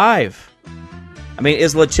survive? I mean,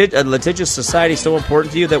 is a litigious society so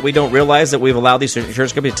important to you that we don't realize that we've allowed these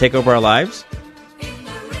insurance companies to take over our lives?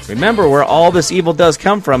 Remember where all this evil does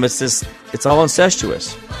come from. It's all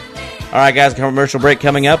incestuous. All right, guys, commercial break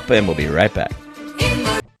coming up, and we'll be right back.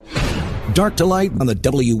 Dark to Light on the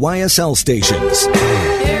WYSL stations.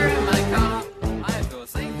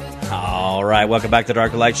 All right, welcome back to the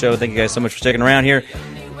Dark to Light show. Thank you guys so much for sticking around here.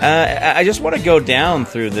 I just want to go down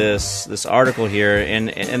through this article here,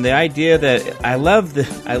 and the idea that I love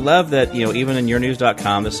that even in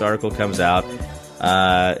yournews.com this article comes out.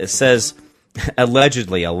 It says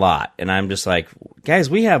allegedly a lot, and I'm just like, guys,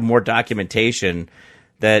 we have more documentation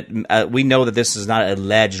that we know that this is not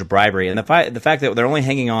alleged bribery, and the fact that they're only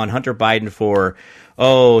hanging on Hunter Biden for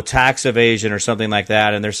tax evasion or something like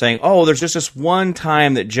that, and they're saying there's just this one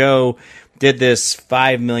time that Joe did this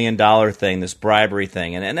 $5 million thing, this bribery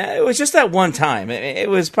thing, and it was just that one time. It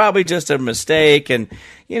was probably just a mistake, and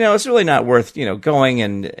it's really not worth going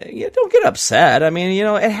and don't get upset. I mean,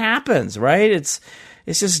 it happens, right? It's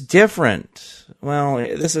just different. Well,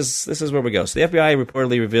 this is where we go. So the FBI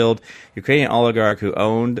reportedly revealed Ukrainian oligarch who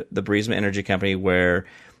owned the Burisma Energy Company where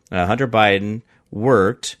Hunter Biden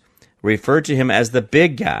worked referred to him as the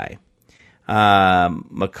big guy.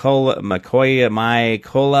 Mykola,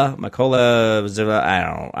 I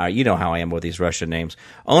don't know. You know how I am with these Russian names.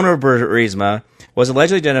 Owner of Burisma was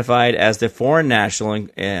allegedly identified as the foreign national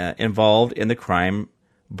involved in the crime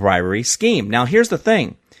bribery scheme. Now, here's the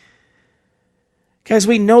thing. Guys,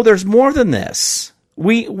 we know there's more than this.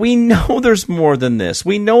 We know there's more than this.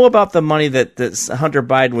 We know about the money that Hunter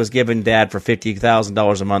Biden was giving Dad for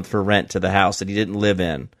 $50,000 a month for rent to the house that he didn't live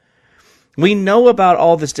in. We know about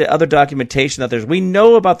all this other documentation that there's. We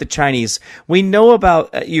know about the Chinese. We know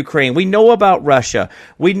about Ukraine. We know about Russia.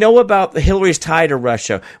 We know about Hillary's tie to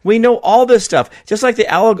Russia. We know all this stuff. Just like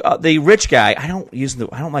the rich guy. I don't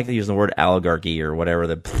like to use the word oligarchy or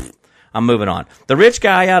whatever. I'm moving on. The rich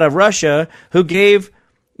guy out of Russia who gave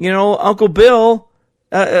Uncle Bill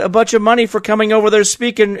a bunch of money for coming over there to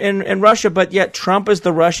speak in Russia, but yet Trump is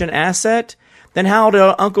the Russian asset. Then how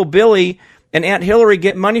do Uncle Billy and Aunt Hillary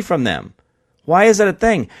get money from them? Why is that a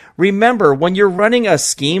thing? Remember, when you're running a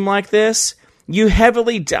scheme like this, you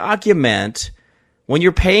heavily document. When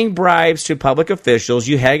you're paying bribes to public officials,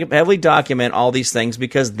 you heavily document all these things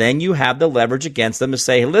because then you have the leverage against them to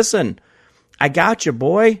say, hey, listen, I got you,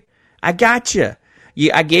 boy. I got you.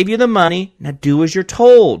 I gave you the money. Now do as you're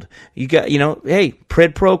told. You got, hey,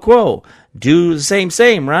 quid pro quo. Do the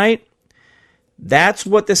same, right? That's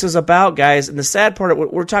what this is about, guys. And the sad part,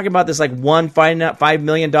 we're talking about this like one $5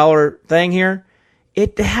 million thing here.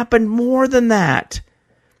 It happened more than that.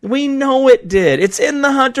 We know it did. It's in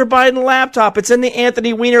the Hunter Biden laptop. It's in the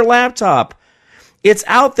Anthony Weiner laptop. It's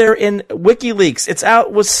out there in WikiLeaks. It's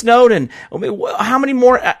out with Snowden. I mean, how many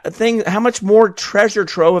more things? How much more treasure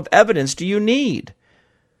trove of evidence do you need?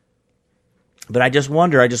 But I just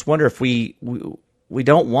wonder if we we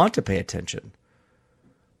don't want to pay attention.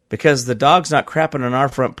 Because the dog's not crapping on our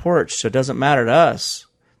front porch, so it doesn't matter to us.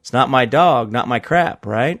 It's not my dog, not my crap,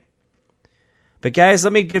 right? But guys,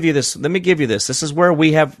 let me give you this. This is where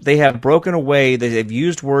they have broken away. They've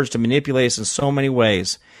used words to manipulate us in so many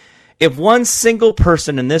ways. If one single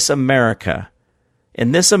person in this America,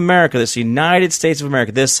 this United States of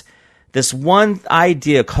America, this one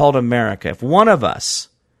idea called America, if one of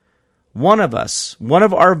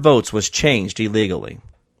our votes was changed illegally,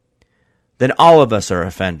 then all of us are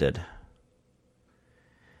offended.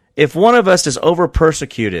 If one of us is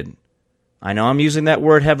over-persecuted, I know I'm using that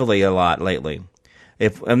word heavily a lot lately,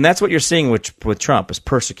 and that's what you're seeing with Trump, is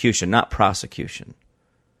persecution, not prosecution.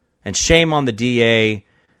 And shame on the DA,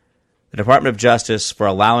 the Department of Justice, for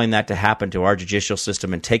allowing that to happen to our judicial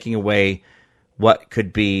system and taking away what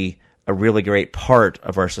could be a really great part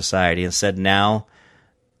of our society. And said, now,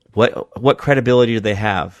 what credibility do they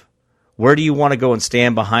have? Where do you want to go and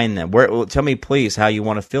stand behind them? Tell me, please, how you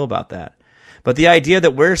want to feel about that. But the idea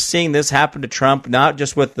that we're seeing this happen to Trump, not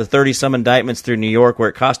just with the 30-some indictments through New York, where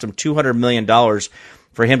it cost him $200 million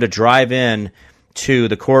for him to drive in to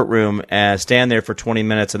the courtroom and stand there for 20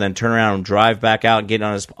 minutes and then turn around and drive back out and get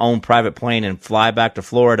on his own private plane and fly back to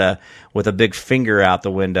Florida with a big finger out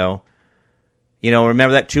the window.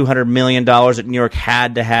 Remember that $200 million that New York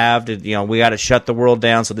had to have to, we got to shut the world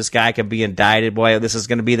down so this guy can be indicted. Boy, this is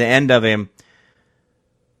going to be the end of him.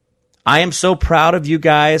 I am so proud of you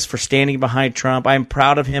guys for standing behind Trump. I'm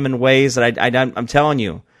proud of him in ways that I'm telling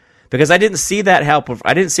you, because I didn't see that help.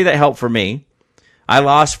 I didn't see that help for me. I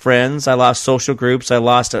lost friends. I lost social groups. I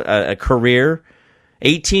lost a career.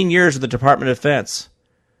 18 years with the Department of Defense.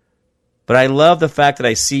 But I love the fact that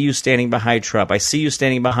I see you standing behind Trump. I see you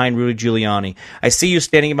standing behind Rudy Giuliani. I see you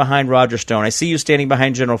standing behind Roger Stone. I see you standing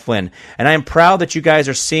behind General Flynn. And I am proud that you guys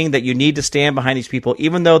are seeing that you need to stand behind these people,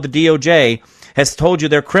 even though the DOJ has told you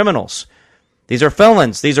they're criminals. These are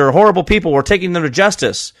felons. These are horrible people. We're taking them to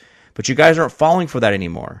justice. But you guys aren't falling for that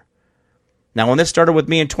anymore. Now, when this started with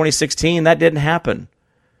me in 2016, that didn't happen.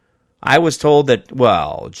 I was told that,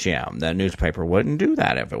 well, Jim, that newspaper wouldn't do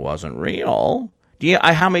that if it wasn't real.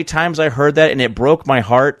 How many times I heard that, and it broke my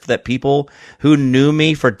heart that people who knew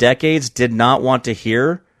me for decades did not want to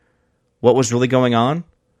hear what was really going on?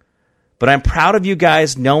 But I'm proud of you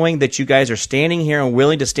guys knowing that you guys are standing here and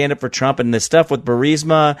willing to stand up for Trump, and this stuff with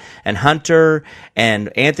Burisma and Hunter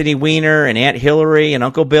and Anthony Weiner and Aunt Hillary and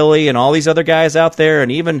Uncle Billy and all these other guys out there,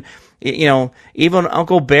 and even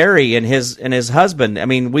Uncle Barry and his husband. I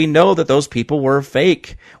mean, we know that those people were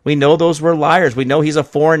fake. We know those were liars. We know he's a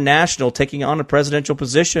foreign national taking on a presidential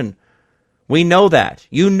position. We know that.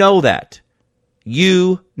 You know that.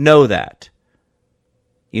 You know that.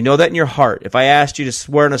 You know that in your heart. If I asked you to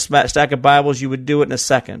swear on a stack of Bibles, you would do it in a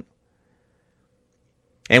second.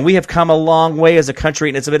 And we have come a long way as a country,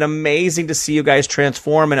 and it's been amazing to see you guys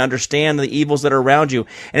transform and understand the evils that are around you.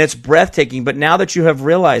 And it's breathtaking. But now that you have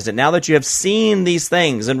realized it, now that you have seen these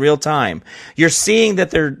things in real time, you're seeing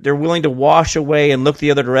that they're willing to wash away and look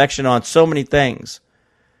the other direction on so many things.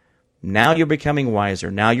 Now you're becoming wiser.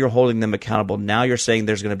 Now you're holding them accountable. Now you're saying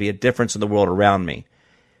there's going to be a difference in the world around me.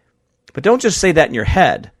 But don't just say that in your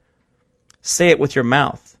head. Say it with your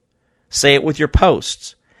mouth. Say it with your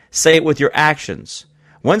posts. Say it with your actions.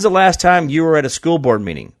 When's the last time you were at a school board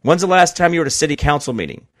meeting? When's the last time you were at a city council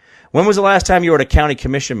meeting? When was the last time you were at a county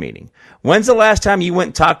commission meeting? When's the last time you went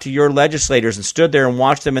and talked to your legislators and stood there and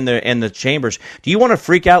watched them in the chambers? Do you want to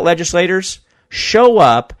freak out legislators? Show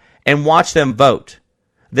up and watch them vote.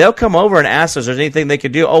 They'll come over and ask us if there's anything they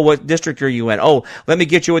could do. Oh, what district are you in? Oh, let me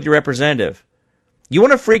get you with your representative. You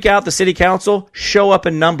want to freak out the city council? Show up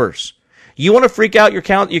in numbers. You want to freak out your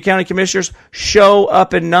county commissioners? Show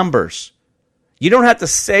up in numbers. You don't have to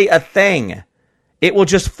say a thing. It will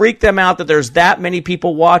just freak them out that there's that many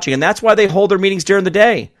people watching. And that's why they hold their meetings during the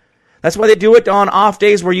day. That's why they do it on off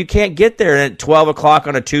days where you can't get there at 12 o'clock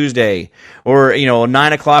on a Tuesday or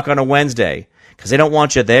 9 o'clock on a Wednesday. Because they don't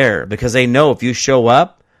want you there. Because they know if you show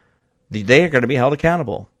up, they are going to be held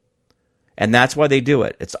accountable. And that's why they do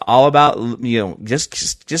it. It's all about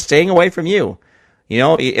just staying away from you.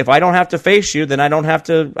 If I don't have to face you, then I don't have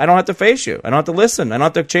to face you. I don't have to listen. I don't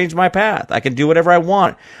have to change my path. I can do whatever I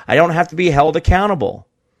want. I don't have to be held accountable.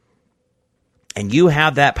 And you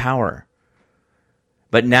have that power.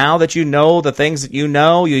 But now that you know the things that you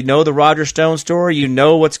know the Roger Stone story, you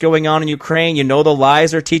know what's going on in Ukraine, you know the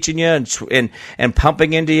lies they're teaching you and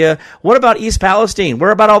pumping into you. What about East Palestine?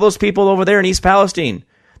 Where about all those people over there in East Palestine?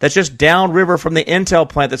 That's just downriver from the Intel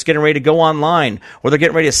plant that's getting ready to go online, or they're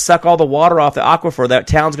getting ready to suck all the water off the aquifer. That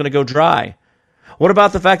town's going to go dry. What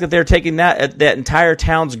about the fact that they're taking that entire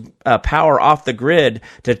town's power off the grid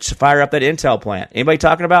to fire up that Intel plant? Anybody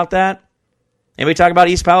talking about that? Anybody talking about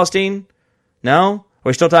East Palestine? No? Are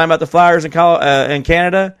we still talking about the fires in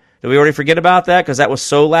Canada? Did we already forget about that? Because that was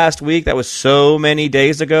so last week. That was so many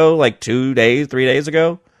days ago, like 2 days, 3 days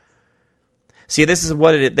ago. See, this is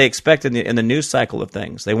what they expect in the news cycle of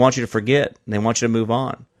things. They want you to forget. And they want you to move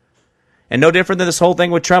on. And no different than this whole thing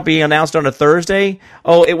with Trump. He announced on a Thursday,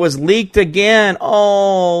 oh, it was leaked again.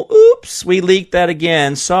 Oh, oops, we leaked that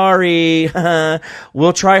again. Sorry.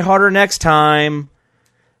 We'll try harder next time.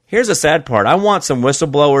 Here's the sad part. I want some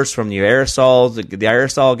whistleblowers from the aerosols, the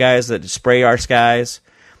aerosol guys that spray our skies.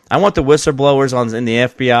 I want the whistleblowers in the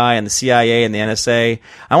FBI and the CIA and the NSA.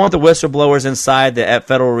 I want the whistleblowers inside the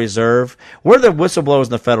Federal Reserve. Where are the whistleblowers in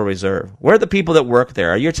the Federal Reserve? Where are the people that work there?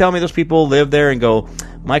 Are you telling me those people live there and go,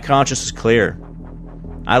 my conscience is clear?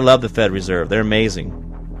 I love the Fed Reserve. They're amazing.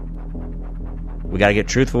 We got to get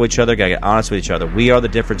truthful with each other. Got to get honest with each other. We are the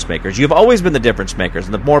difference makers. You've always been the difference makers.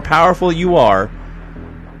 And the more powerful you are,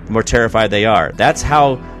 the more terrified they are. That's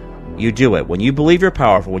how you do it. When you believe you're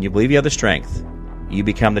powerful, when you believe you have the strength, you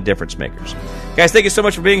become the difference makers. Guys, thank you so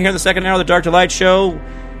much for being here in the second hour of the Dark to Light Show.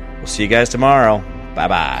 We'll see you guys tomorrow.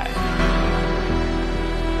 Bye-bye.